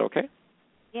 Is that okay?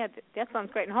 Yeah, that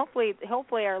sounds great. And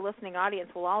hopefully our listening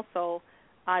audience will also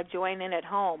join in at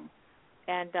home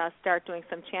and start doing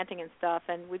some chanting and stuff.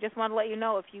 And we just want to let you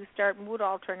know, if you start mood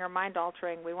altering or mind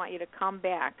altering, we want you to come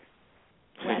back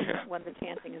when the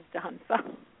chanting is done. So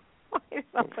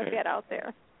I'll put that out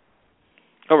there.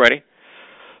 Alrighty.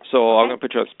 So I'm going to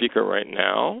put you on speaker right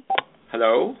now.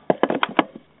 Hello?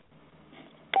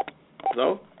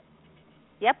 Hello?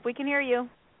 Yep, we can hear you.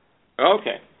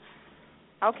 Okay.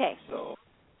 Okay. So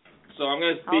I'm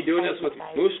going to be doing this with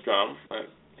moose drum, my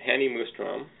handy moose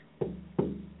drum.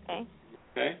 Okay.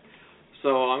 Okay. So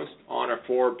I'm going to honor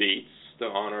 4 beats to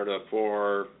honor the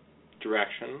 4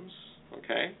 directions.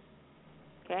 Okay.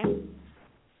 Okay.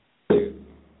 2.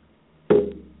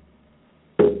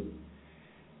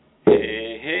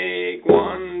 Hey, hey,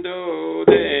 Guando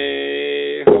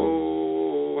Day,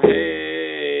 ho,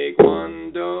 hey,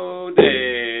 Guando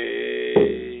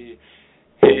Day.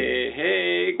 Hey,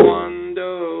 hey,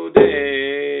 Guando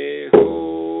Day,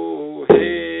 ho,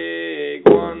 hey,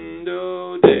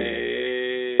 Guando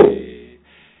Day.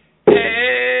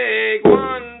 Hey,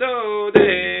 Guando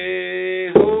Day,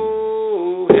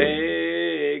 ho,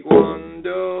 hey, Guando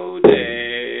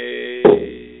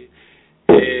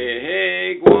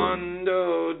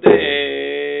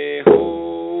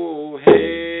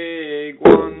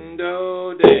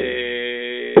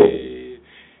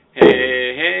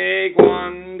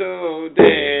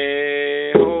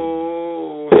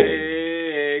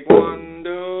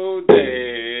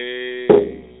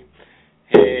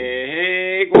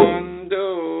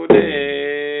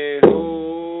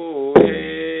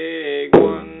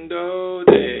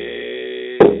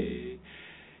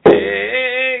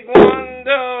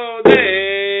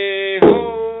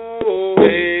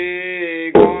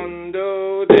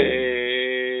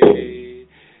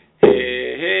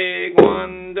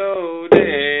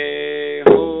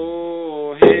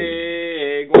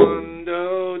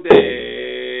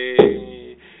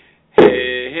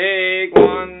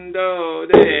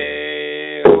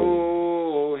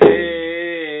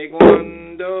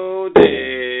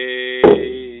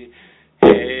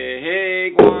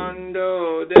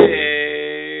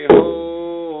de,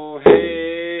 ho,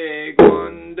 hey,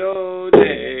 guando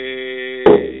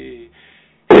de.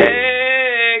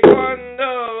 Hey,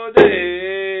 guando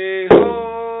de,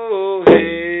 ho,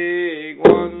 hey,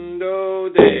 guando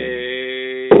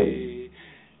de.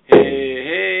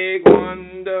 Hey,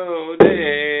 guando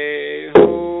de,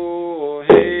 ho,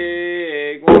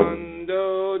 hey,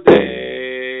 guando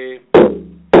de.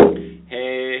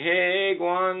 Hey,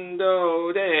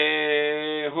 guando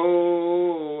de,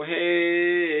 ho,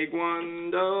 hey,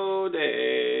 guando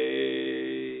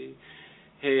de.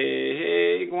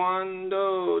 Hey,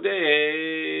 guando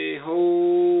de,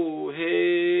 ho,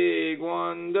 hey,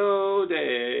 guando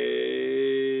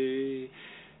de.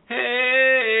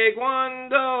 Hey,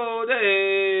 guando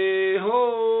de,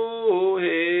 ho,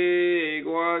 hey,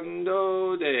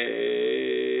 guando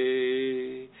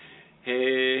de.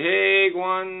 Hey,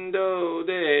 guando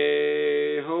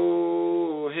de,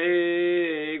 ho,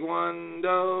 hey,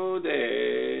 guando de.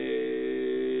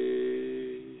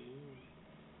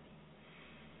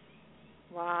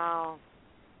 Wow.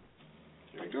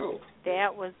 There you go.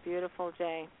 That was beautiful,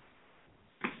 Jay.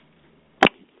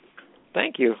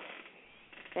 Thank you.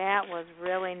 That was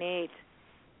really neat.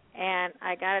 And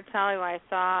I got to tell you, I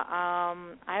saw,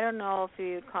 I don't know if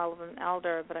you call him an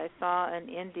elder, but I saw an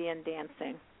Indian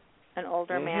dancing, an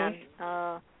older man,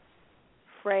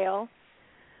 frail,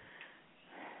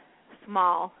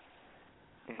 small,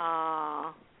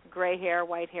 gray hair,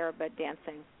 white hair, but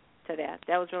dancing to that.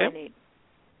 That was really neat.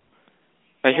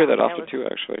 I hear that often too,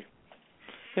 actually.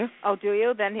 Yeah. Oh, do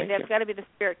you? Then Thank that's you. got to be the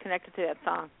spirit connected to that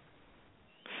song.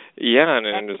 Yeah,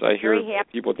 and as I hear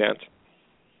people dance.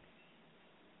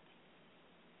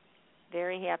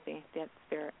 Very happy, that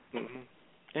spirit.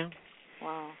 Yeah.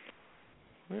 Wow.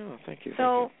 Yeah, thank you.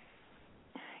 So,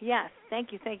 yes,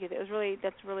 thank you. That's really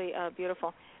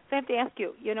beautiful. So I have to ask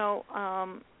you,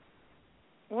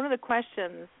 one of the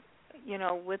questions,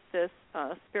 with this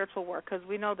spiritual work, because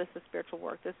we know this is spiritual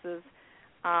work. This is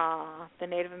the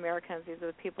Native Americans. These are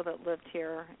the people that lived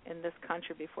here in this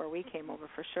country before we came over,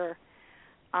 for sure.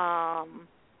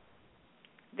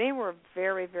 They were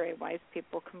very, very wise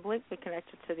people, completely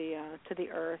connected to the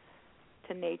earth,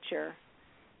 to nature,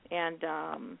 and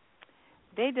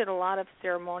they did a lot of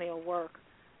ceremonial work.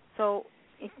 So,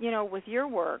 with your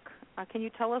work, can you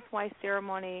tell us why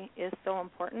ceremony is so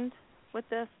important with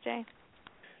this, Jay?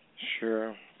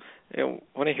 Sure.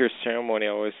 When I hear ceremony,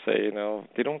 I always say,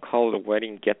 they don't call it a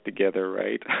wedding get-together,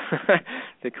 right?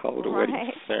 They call it a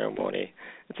wedding ceremony.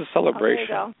 It's a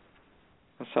celebration. Oh, there you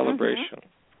go. A celebration.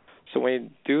 So when you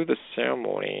do the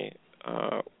ceremony,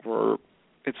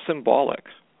 it's symbolic.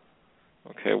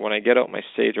 Okay, when I get out my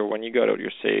sage, or when you get out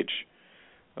your sage,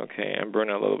 okay, and burn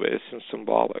it a little bit, it's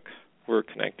symbolic. We're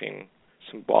connecting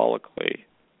symbolically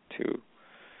to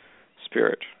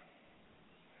spirit.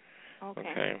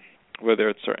 Okay. Whether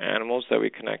it's our animals that we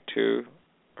connect to,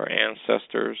 our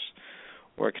ancestors,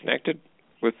 we're connected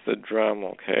with the drum,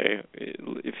 okay?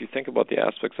 If you think about the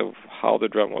aspects of how the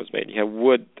drum was made, you have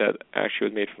wood that actually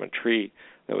was made from a tree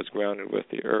that was grounded with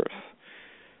the earth.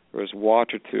 There was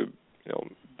water to,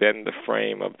 bend the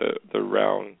frame of the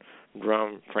round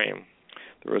drum frame.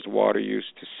 There was water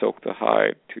used to soak the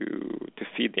hide to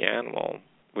feed the animal,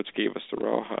 which gave us the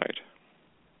rawhide.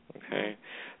 Okay?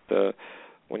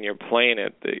 When you're playing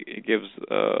it, it gives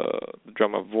the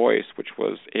drum a voice, which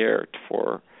was air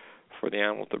for the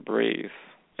animal to breathe,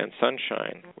 and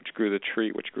sunshine, which grew the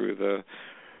tree, which grew the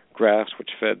grass, which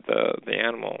fed the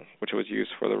animal, which was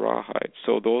used for the rawhide.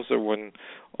 So those are when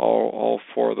all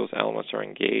four of those elements are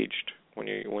engaged. When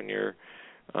you're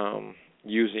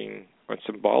using, or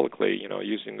symbolically,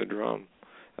 using the drum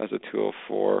as a tool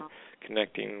for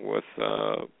connecting with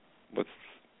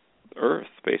Earth,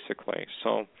 basically.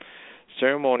 So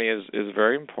ceremony is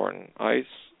very important. I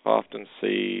often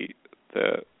see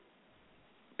that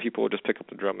people just pick up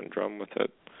the drum and drum with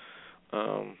it.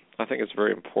 I think it's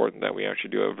very important that we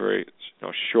actually do a very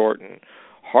short and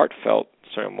heartfelt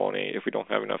ceremony, if we don't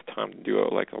have enough time to do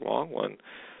it like a long one,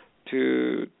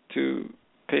 to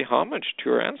pay homage to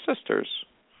our ancestors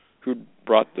who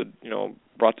brought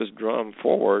this drum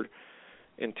forward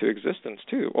into existence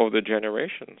too over the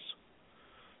generations.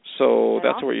 So and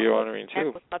that's what you're honoring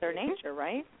too. With Mother Nature,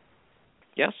 right?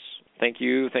 Yes. Thank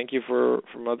you for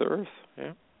Mother Earth.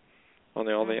 Yeah. On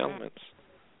all the elements.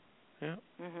 Yeah.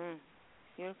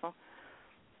 Beautiful.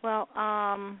 Well,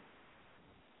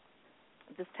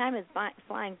 this time is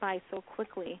flying by so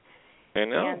quickly. I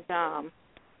know. And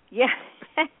yeah.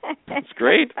 It's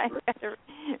great.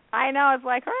 I know. It's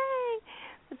like, hooray!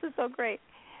 This is so great.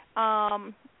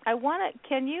 I'd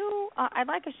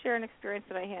like to share an experience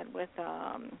that I had with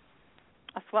a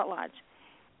sweat lodge.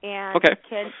 And Okay.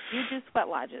 can you do sweat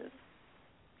lodges?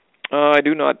 I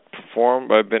do not perform,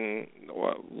 but a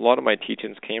lot of my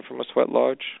teachings came from a sweat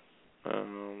lodge.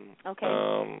 Okay.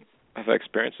 I've had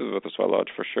experiences with a sweat lodge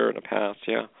for sure in the past,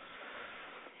 yeah.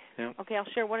 Yeah. Okay, I'll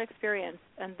share one experience,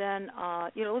 and then,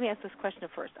 let me ask this question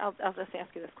first. I'll just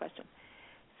ask you this question.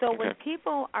 So Okay. when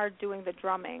people are doing the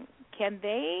drumming, can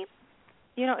they,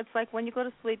 it's like when you go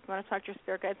to sleep, you want to talk to your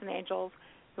spirit guides and angels,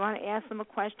 you want to ask them a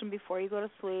question before you go to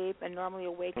sleep, and normally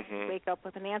you'll wake up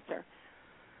with an answer.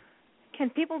 Can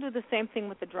people do the same thing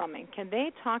with the drumming? Can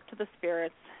they talk to the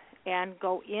spirits and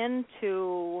go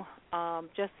into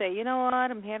just say, you know what,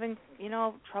 I'm having,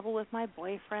 trouble with my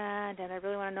boyfriend, and I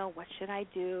really want to know what should I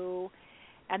do?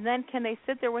 And then can they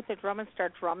sit there with the drum and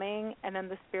start drumming, and then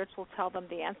the spirits will tell them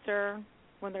the answer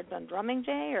when they're done drumming,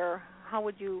 Jay? Or how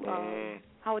would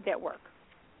that work?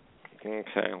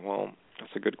 Okay, well,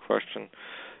 that's a good question.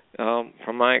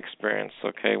 From my experience,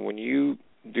 okay, when you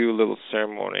do a little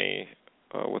ceremony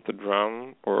with the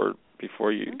drum, or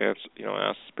before you ask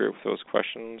the spirit with those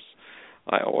questions,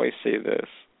 I always say this: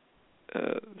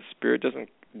 the spirit doesn't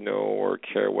know or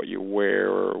care what you wear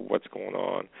or what's going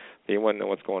on. They want to know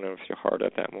what's going on with your heart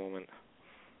at that moment.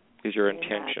 Is your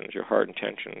intentions, your heart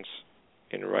intentions,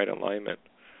 in the right alignment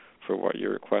for what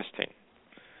you're requesting?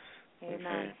 Amen.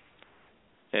 Okay.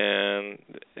 And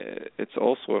it's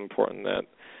also important that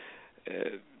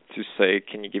to say,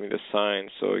 can you give me the sign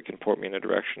so it can point me in the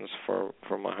directions for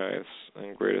my highest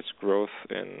and greatest growth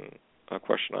in a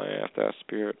question I have to ask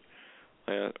Spirit.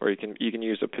 Or you can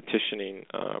use a petitioning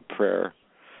prayer,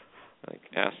 like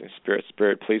asking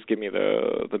Spirit, please give me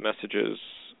the messages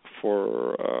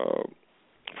for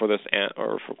this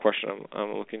or for question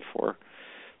I'm looking for.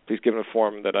 Please give me a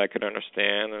form that I can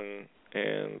understand,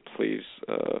 and please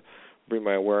bring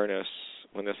my awareness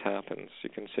when this happens. You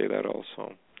can say that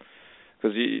also.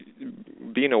 Because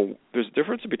there's a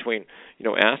difference between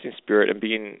asking Spirit and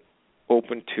being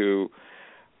open to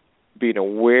being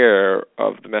aware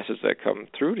of the messages that come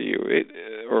through to you,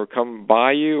 or come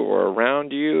by you or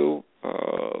around you.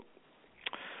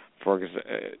 For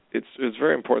example, it's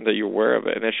very important that you're aware of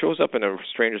it, and it shows up in the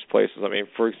strangest places. I mean,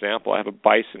 for example, I have a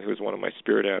bison who's one of my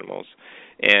spirit animals,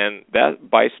 and that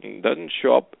bison doesn't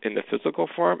show up in the physical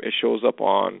form. It shows up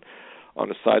on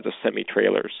the sides of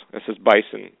semi-trailers. It says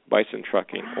bison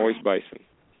trucking, always bison.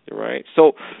 Right?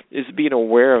 So it's being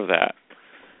aware of that,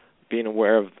 being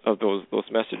aware of those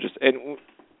messages. And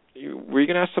were you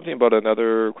going to ask something about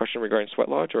another question regarding Sweat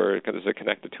Lodge, or is it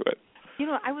connected to it?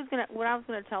 What I was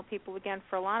going to tell people, again,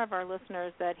 for a lot of our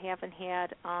listeners that haven't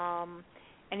had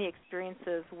any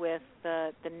experiences with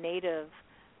the native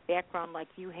background like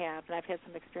you have, and I've had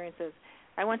some experiences.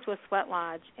 I went to a sweat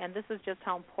lodge, and this is just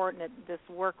how important this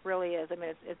work really is. I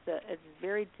mean, it's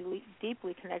very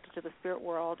deeply connected to the spirit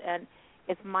world, and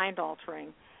it's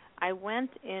mind-altering. I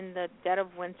went in the dead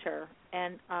of winter,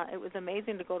 and it was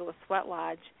amazing to go to a sweat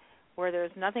lodge where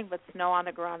there's nothing but snow on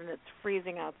the ground and it's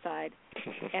freezing outside.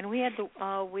 And we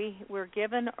were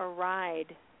given a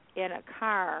ride in a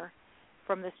car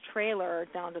from this trailer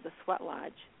down to the sweat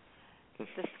lodge.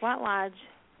 The sweat lodge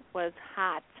was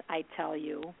hot, I tell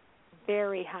you.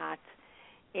 Very hot,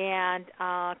 and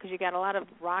because you got a lot of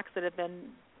rocks that have been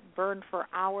burned for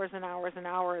hours and hours and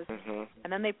hours,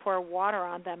 and then they pour water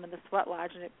on them in the sweat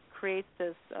lodge, and it creates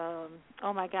this,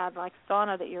 like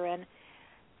sauna that you're in,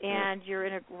 and you're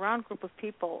in a round group of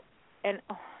people, and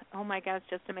oh my God, it's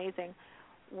just amazing.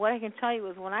 What I can tell you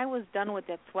is when I was done with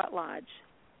that sweat lodge,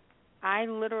 I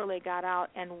literally got out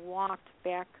and walked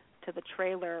back to the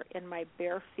trailer in my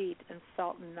bare feet and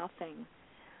felt nothing.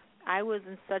 I was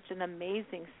in such an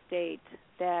amazing state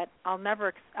that I'll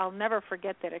never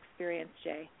forget that experience,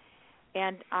 Jay.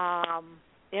 And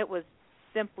it was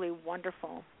simply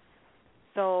wonderful.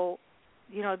 So,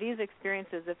 these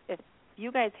experiences, if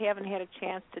you guys haven't had a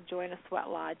chance to join a sweat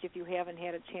lodge, if you haven't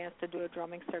had a chance to do a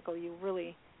drumming circle, you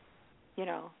really,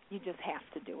 you just have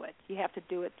to do it. You have to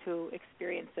do it to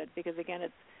experience it because, again,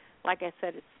 it's, like I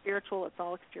said, it's spiritual, it's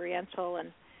all experiential.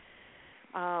 And,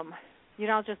 I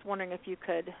was just wondering if you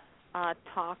could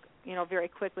talk, very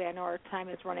quickly. I know our time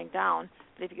is running down,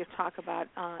 but if you could talk about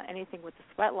anything with the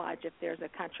sweat lodge, if there's a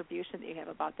contribution that you have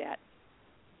about that.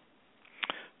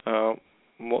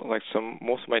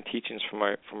 Most of my teachings from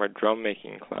my drum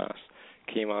making class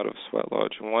came out of Sweat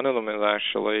Lodge, and one of them is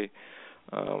actually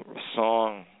a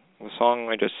song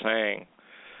I just sang.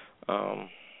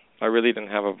 I really didn't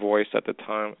have a voice at the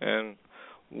time, and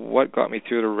what got me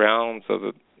through the rounds of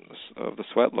the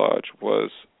Sweat Lodge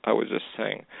was I was just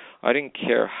saying. I didn't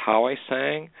care how I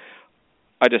sang,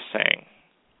 I just sang.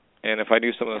 And if I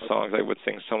knew some of the songs, I would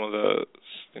sing some of the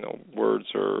words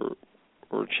or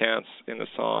chants in the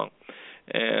song.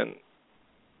 And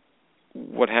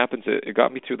what happens, it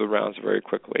got me through the rounds very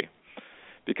quickly,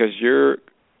 because you're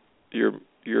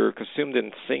consumed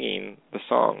in singing the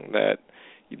song that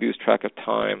you lose track of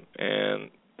time, and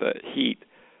the heat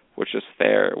was just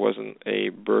there. It wasn't a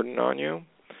burden on you.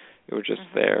 It was just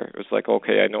there. It was like,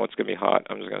 okay, I know it's going to be hot.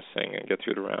 I'm just going to sing and get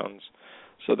through the rounds.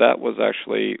 So that was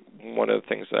actually one of the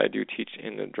things that I do teach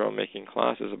in the drum making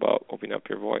classes, about opening up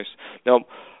your voice. Now,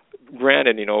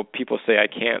 granted, people say I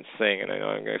can't sing, and I know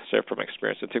I'm going to say from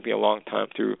experience, it took me a long time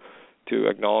to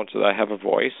acknowledge that I have a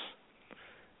voice,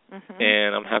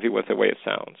 and I'm happy with the way it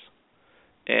sounds.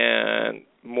 And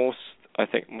I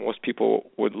think most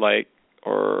people would like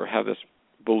or have this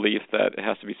belief that it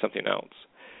has to be something else.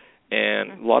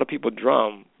 And a lot of people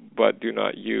drum but do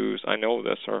not use, I know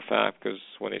this for a fact, because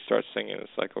when they start singing,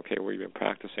 it's like, okay, where have you been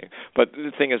practicing? But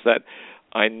the thing is that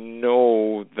I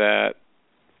know that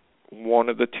one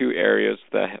of the two areas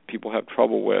that people have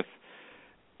trouble with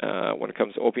when it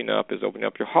comes to opening up is opening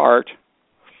up your heart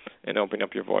and opening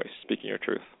up your voice, speaking your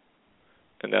truth.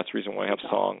 And that's the reason why I have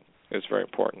song is very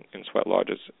important in sweat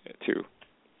lodges too.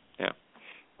 Yeah.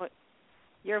 Well,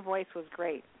 your voice was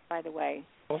great, by the way.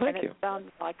 Well, thank you. And it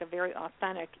sounds like a very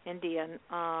authentic Indian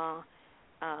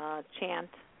chant.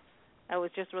 It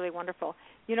was just really wonderful.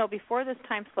 Before this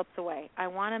time slips away, I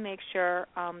want to make sure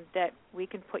that we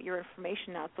can put your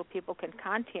information out so people can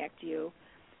contact you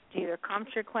to either come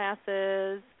to your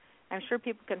classes. I'm sure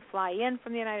people can fly in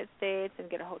from the United States and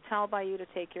get a hotel by you to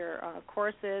take your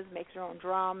courses, make your own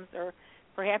drums, or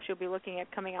perhaps you'll be looking at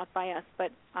coming out by us.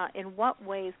 But in what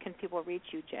ways can people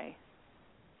reach you, Jay?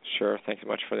 Sure. Thank you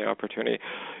much for the opportunity.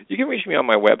 You can reach me on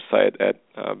my website at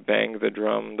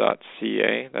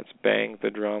bangthedrum.ca. That's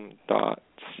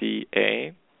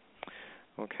bangthedrum.ca.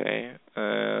 Okay.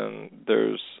 And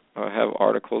I have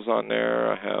articles on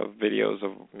there. I have videos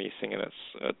of me singing at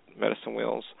Medicine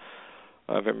Wheels.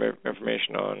 I have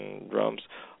information on drums.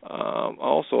 I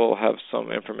also have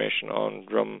some information on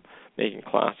drum making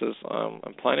classes.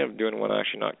 I'm planning on doing one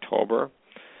actually in October.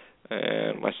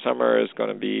 And my summer is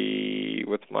going to be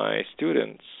with my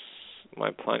students. My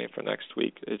planning for next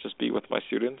week is just be with my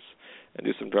students and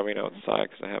do some drumming outside,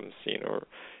 because I haven't seen,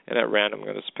 and at random I'm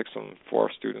going to just pick some 4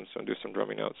 students and do some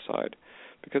drumming outside,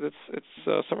 because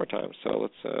it's summertime. So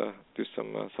let's do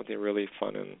something really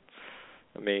fun and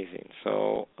amazing.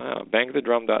 So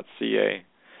bangthedrum.ca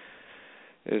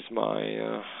is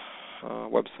my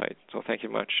website. So thank you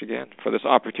much again for this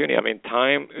opportunity. I mean,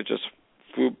 time, it just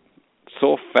flew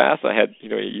so fast. I had,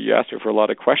 you asked me for a lot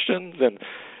of questions, and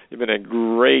you've been a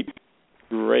great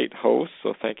host.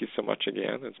 So thank you so much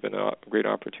again. It's been a great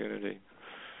opportunity.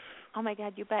 Oh my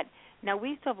God, you bet. Now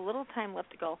we still have a little time left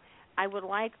to go. I would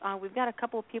like, we've got a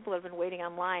couple of people that have been waiting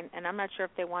online, and I'm not sure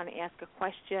if they want to ask a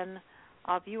question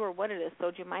of you or what it is.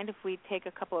 So do you mind if we take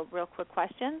a couple of real quick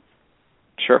questions?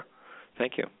 Sure.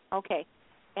 Thank you. Okay.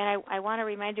 And I want to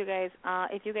remind you guys,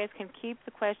 if you guys can keep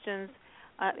the questions,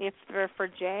 if they're for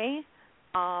Jay,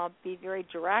 be very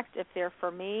direct. If they're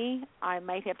for me, I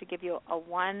might have to give you a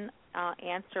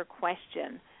one-answer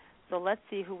question. So let's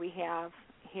see who we have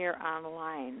here on the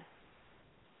line.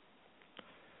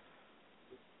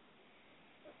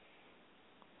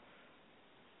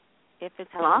 If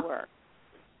it's going to work.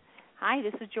 Hi,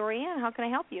 this is Jorianne. How can I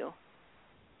help you?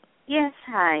 Yes,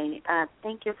 hi.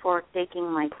 Thank you for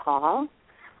taking my call.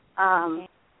 Okay.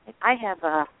 I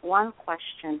have one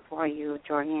question for you,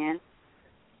 Jorianne.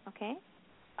 Okay.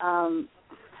 I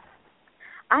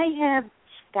have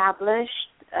established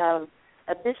a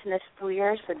business 2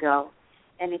 years ago,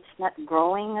 and it's not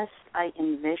growing as I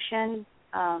envisioned.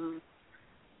 And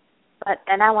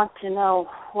I want to know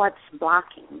what's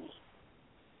blocking me.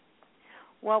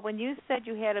 Well, when you said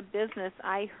you had a business,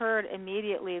 I heard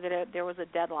immediately that there was a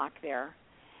deadlock there.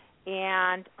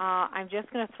 And I'm just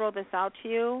going to throw this out to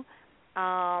you.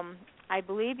 I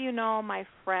believe you know my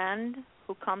friend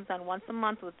who comes on once a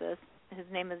month with this. His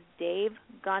name is Dave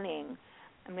Gunning.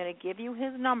 I'm going to give you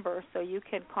his number so you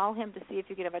can call him to see if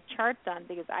you can have a chart done,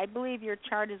 because I believe your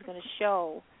chart is going to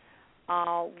show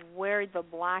where the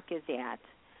block is at.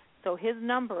 So his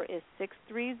number is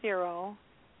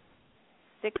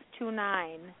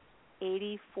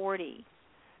 630-629-8040.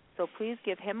 So please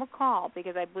give him a call,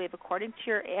 because I believe according to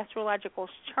your astrological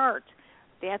chart,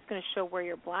 that's going to show where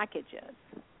your blockage is.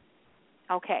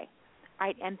 Okay. All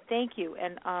right, and thank you,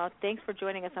 and thanks for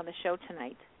joining us on the show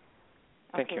tonight.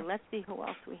 Thank you. Okay, let's see who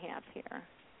else we have here.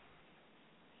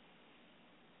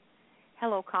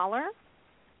 Hello, caller.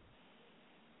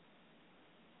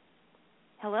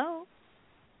 Hello.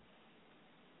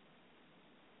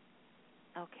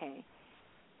 Okay.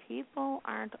 People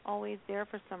aren't always there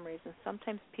for some reason.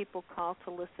 Sometimes people call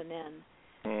to listen in.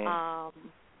 All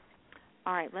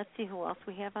right, let's see who else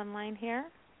we have online here.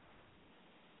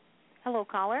 Hello,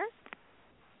 caller.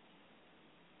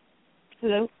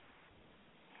 Hello.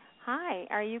 Hi,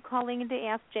 are you calling in to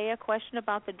ask Jay a question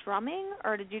about the drumming,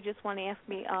 or did you just want to ask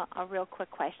me a real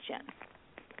quick question?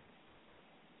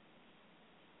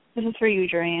 This is for you,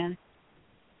 Jorianne.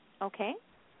 Okay.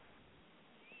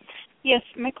 Yes,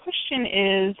 my question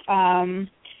is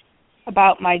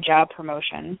about my job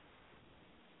promotion.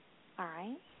 All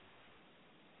right.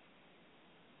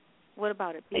 What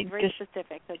about it? Be very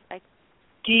specific. I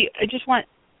just want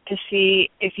to see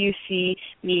if you see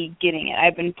me getting it.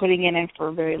 I've been putting it in for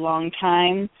a very long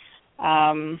time.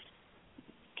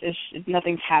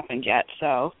 Nothing's happened yet,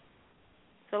 so.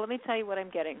 So let me tell you what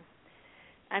I'm getting.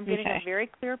 I'm getting a very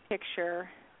clear picture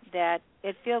that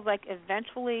it feels like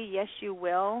eventually, yes, you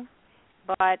will,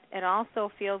 but it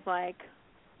also feels like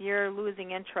you're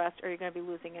losing interest, or you're going to be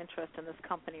losing interest in this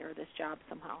company or this job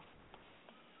somehow.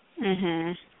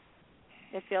 Mhm.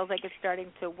 It feels like it's starting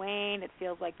to wane. It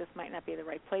feels like this might not be the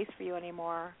right place for you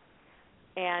anymore.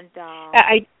 And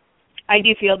I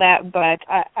do feel that, but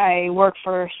I work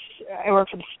for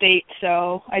the state,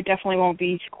 so I definitely won't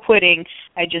be quitting.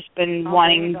 I just been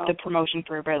wanting the promotion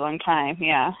for a very long time.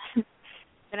 Yeah.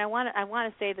 And I want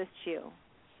to say this to you.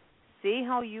 See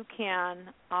how you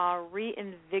can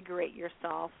reinvigorate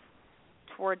yourself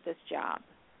toward this job,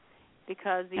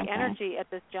 because the energy at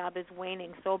this job is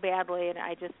waning so badly, and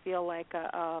I just feel like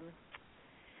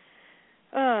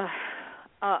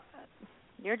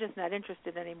you're just not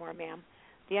interested anymore, ma'am.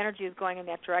 The energy is going in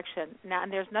that direction. Now,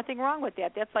 and there's nothing wrong with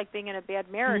that. That's like being in a bad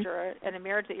marriage or in a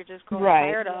marriage that you're just growing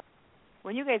tired of.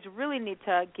 When you guys really need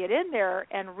to get in there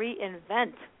and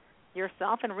reinvent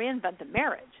yourself and reinvent the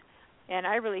marriage. And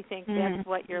I really think that's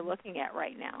what you're looking at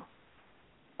right now.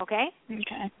 Okay?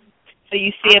 Okay. So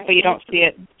you see it, but you don't see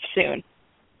it soon.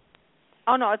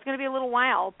 Oh, no, it's going to be a little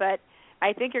while, but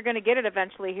I think you're going to get it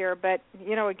eventually here. But,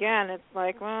 again, it's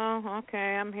like, well,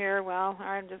 okay, I'm here. Well,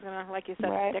 I'm just going to, like you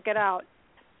said, stick it out.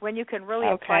 When you can really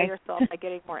apply yourself by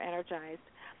getting more energized.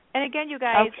 And again, you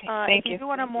guys, if you do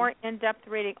want a more in-depth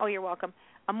reading, you're welcome.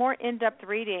 A more in-depth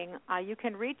reading, you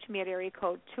can reach me at area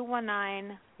code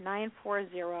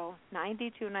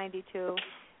 219-940-9292,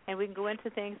 and we can go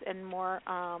into things in more,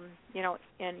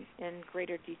 in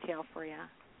greater detail for you.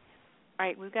 All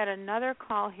right, we've got another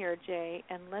call here, Jay,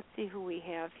 and let's see who we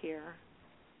have here.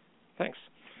 Thanks.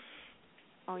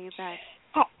 Oh, you bet.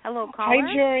 Hello, caller.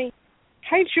 Hi, Jory.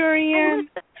 Hi, Jorianne.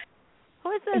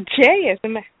 Who is this? Jay, as a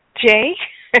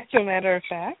matter of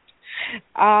fact.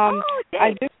 Jay.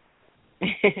 I do.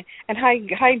 And hi,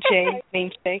 Jay,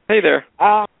 namesake. Hey there.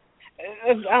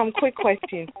 Quick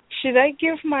question: should I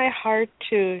give my heart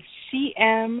to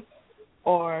CM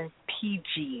or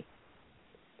PG,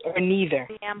 or neither?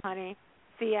 CM, honey.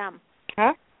 CM.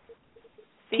 Huh?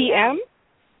 CM. PM?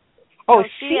 Oh, no,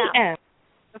 CM.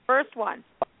 The first one.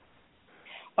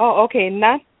 Oh, okay.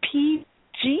 Not PG.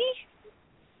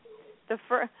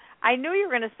 I knew you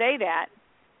were going to say that,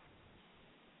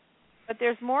 but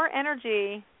there's more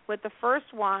energy with the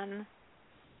first one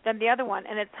than the other one,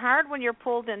 and it's hard when you're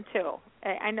pulled in two.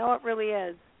 I know it really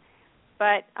is,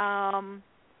 but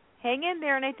hang in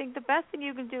there. And I think the best thing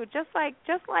you can do, just like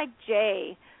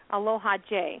Jay, Aloha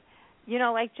Jay,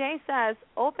 like Jay says,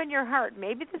 open your heart.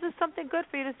 Maybe this is something good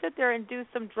for you to sit there and do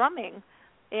some drumming,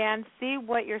 and see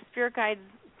what your spirit guides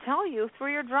tell you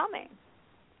through your drumming.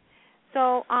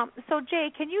 So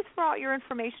Jay, can you throw out your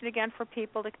information again for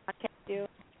people to contact you?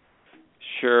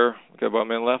 Sure. We've got about a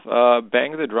minute left.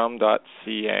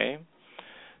 Bangthedrum.ca.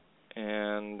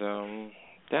 And,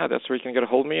 that's where you can get a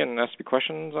hold of me and ask me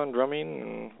questions on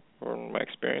drumming or my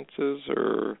experiences,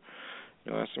 or,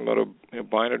 asking about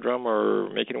buying a drum or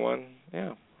making one.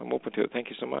 Yeah, I'm open to it. Thank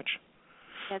you so much.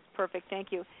 That's perfect.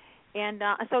 Thank you. And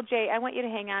so, Jay, I want you to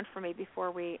hang on for me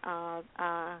before we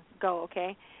go,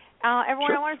 okay? Everyone,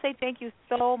 sure. I want to say thank you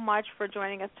so much for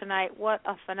joining us tonight. What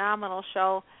a phenomenal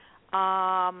show.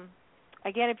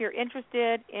 Again, if you're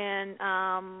interested in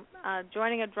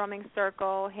joining a drumming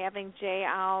circle, having Jay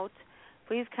out,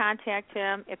 please contact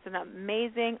him. It's an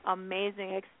amazing,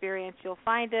 amazing experience. You'll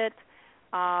find it.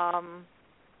 I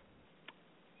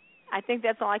think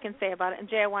that's all I can say about it. And,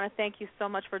 Jay, I want to thank you so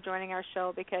much for joining our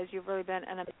show, because you've really been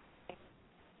an amazing,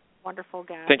 wonderful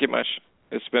guy. Thank you much.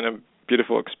 It's been a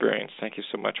beautiful experience. Thank you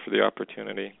so much for the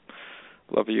opportunity.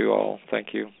 Love you all.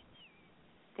 Thank you.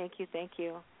 Thank you.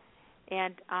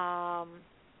 And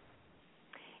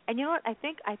you know what? I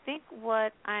think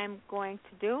what I'm going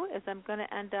to do is I'm going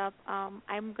to end up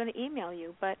I'm going to email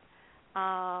you. But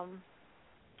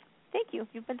thank you.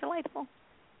 You've been delightful.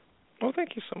 Well,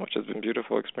 thank you so much. It's been a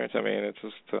beautiful experience. I mean, it's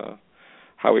just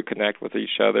how we connect with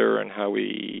each other and how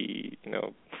we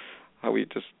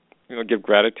just give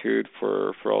gratitude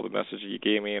for all the messages you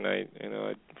gave me, and I'm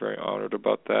very honored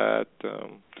about that.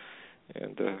 I'm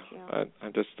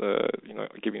just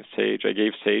giving sage. I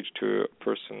gave sage to a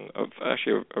person a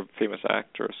famous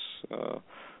actress a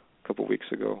couple of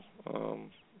weeks ago.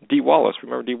 Dee Wallace.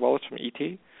 Remember Dee Wallace from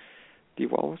E.T.? Dee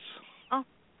Wallace? Oh,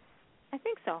 I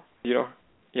think so. Yeah.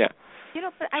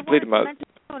 But I wanted to mention,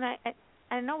 and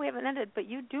I know we haven't ended, but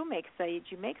you do make sage.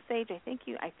 You make sage. I think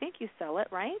you sell it,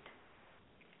 right?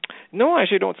 No, I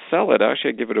actually don't sell it.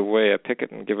 Actually, I give it away. I pick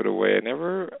it and give it away. I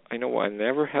never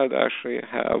had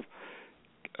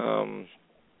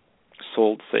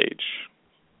sold sage.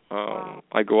 Wow.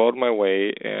 I go out of my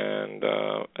way and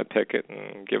I pick it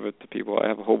and give it to people. I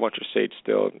have a whole bunch of sage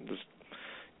still, and just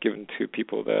given to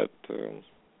people that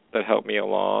help me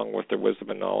along with their wisdom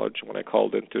and knowledge when I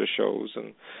called into the shows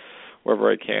and wherever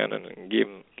I can, and gave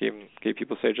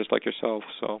people sage just like yourself.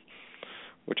 So,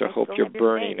 which I hope you're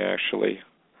burning. Actually,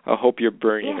 I hope you're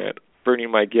burning it, burning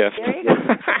my gift. There you go.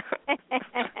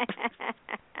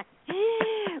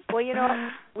 Well,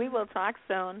 we will talk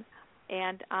soon,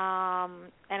 and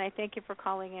I thank you for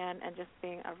calling in and just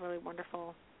being a really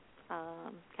wonderful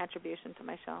contribution to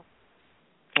my show.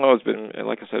 Oh, it's been,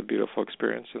 like I said, a beautiful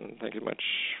experience, and thank you much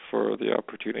for the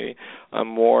opportunity. I'm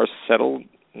more settled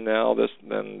now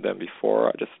than before.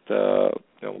 I just go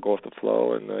with the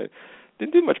flow, and I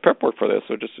didn't do much prep work for this.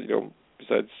 So just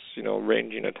besides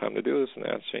arranging a time to do this and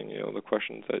answering the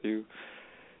questions that you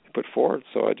put forward.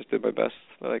 So I just did my best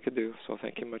that I could do. So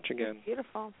thank you much again.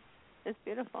 It's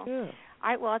beautiful. Yeah. All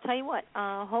right. Well, I'll tell you what.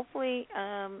 Hopefully,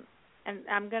 and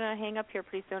I'm gonna hang up here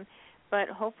pretty soon, but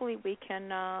hopefully we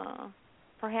can.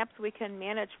 Perhaps we can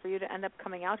manage for you to end up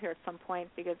coming out here at some point,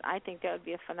 because I think that would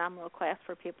be a phenomenal class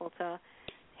for people to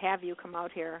have you come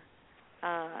out here.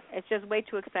 It's just way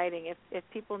too exciting. If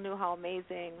people knew how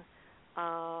amazing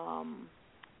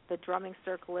the drumming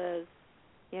circle is,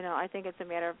 I think it's a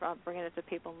matter of bringing it to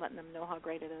people and letting them know how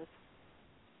great it is.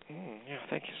 Yeah,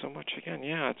 thank you so much again.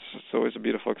 Yeah, it's always a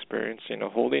beautiful experience.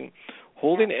 Holding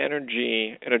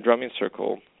energy in a drumming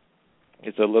circle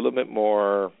is a little bit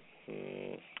more,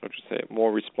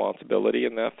 more responsibility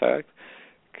in that fact,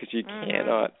 because you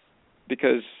cannot,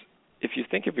 because if you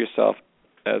think of yourself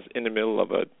as in the middle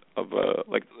of a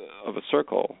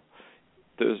circle,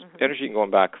 there's energy going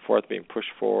back and forth, being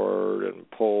pushed forward and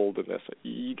pulled, and this.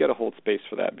 You got to hold space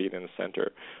for that being in the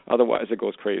center. Otherwise, it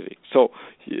goes crazy. So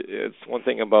it's one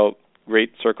thing about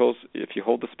great circles. If you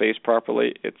hold the space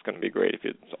properly, it's going to be great. If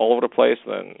it's all over the place,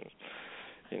 then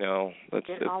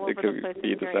it could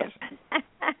be a disaster.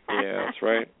 Yeah, that's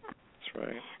right. That's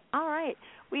right. All right.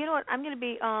 Well, you know what? I'm going to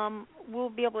be. We'll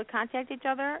be able to contact each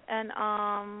other, and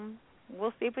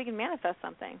we'll see if we can manifest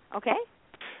something. Okay.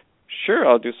 Sure,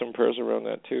 I'll do some prayers around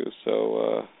that too.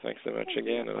 So thanks so much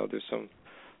again, and I'll do some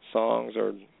songs,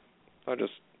 or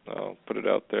I'll put it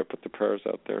out there, put the prayers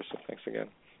out there. So thanks again.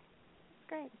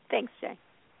 Great. Thanks, Jay.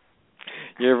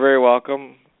 You're very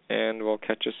welcome, and we'll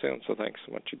catch you soon. So thanks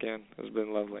so much again. It's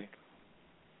been lovely.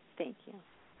 Thank you.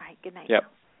 All right. Good night. Yep.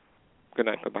 Good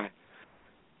night. Bye-bye.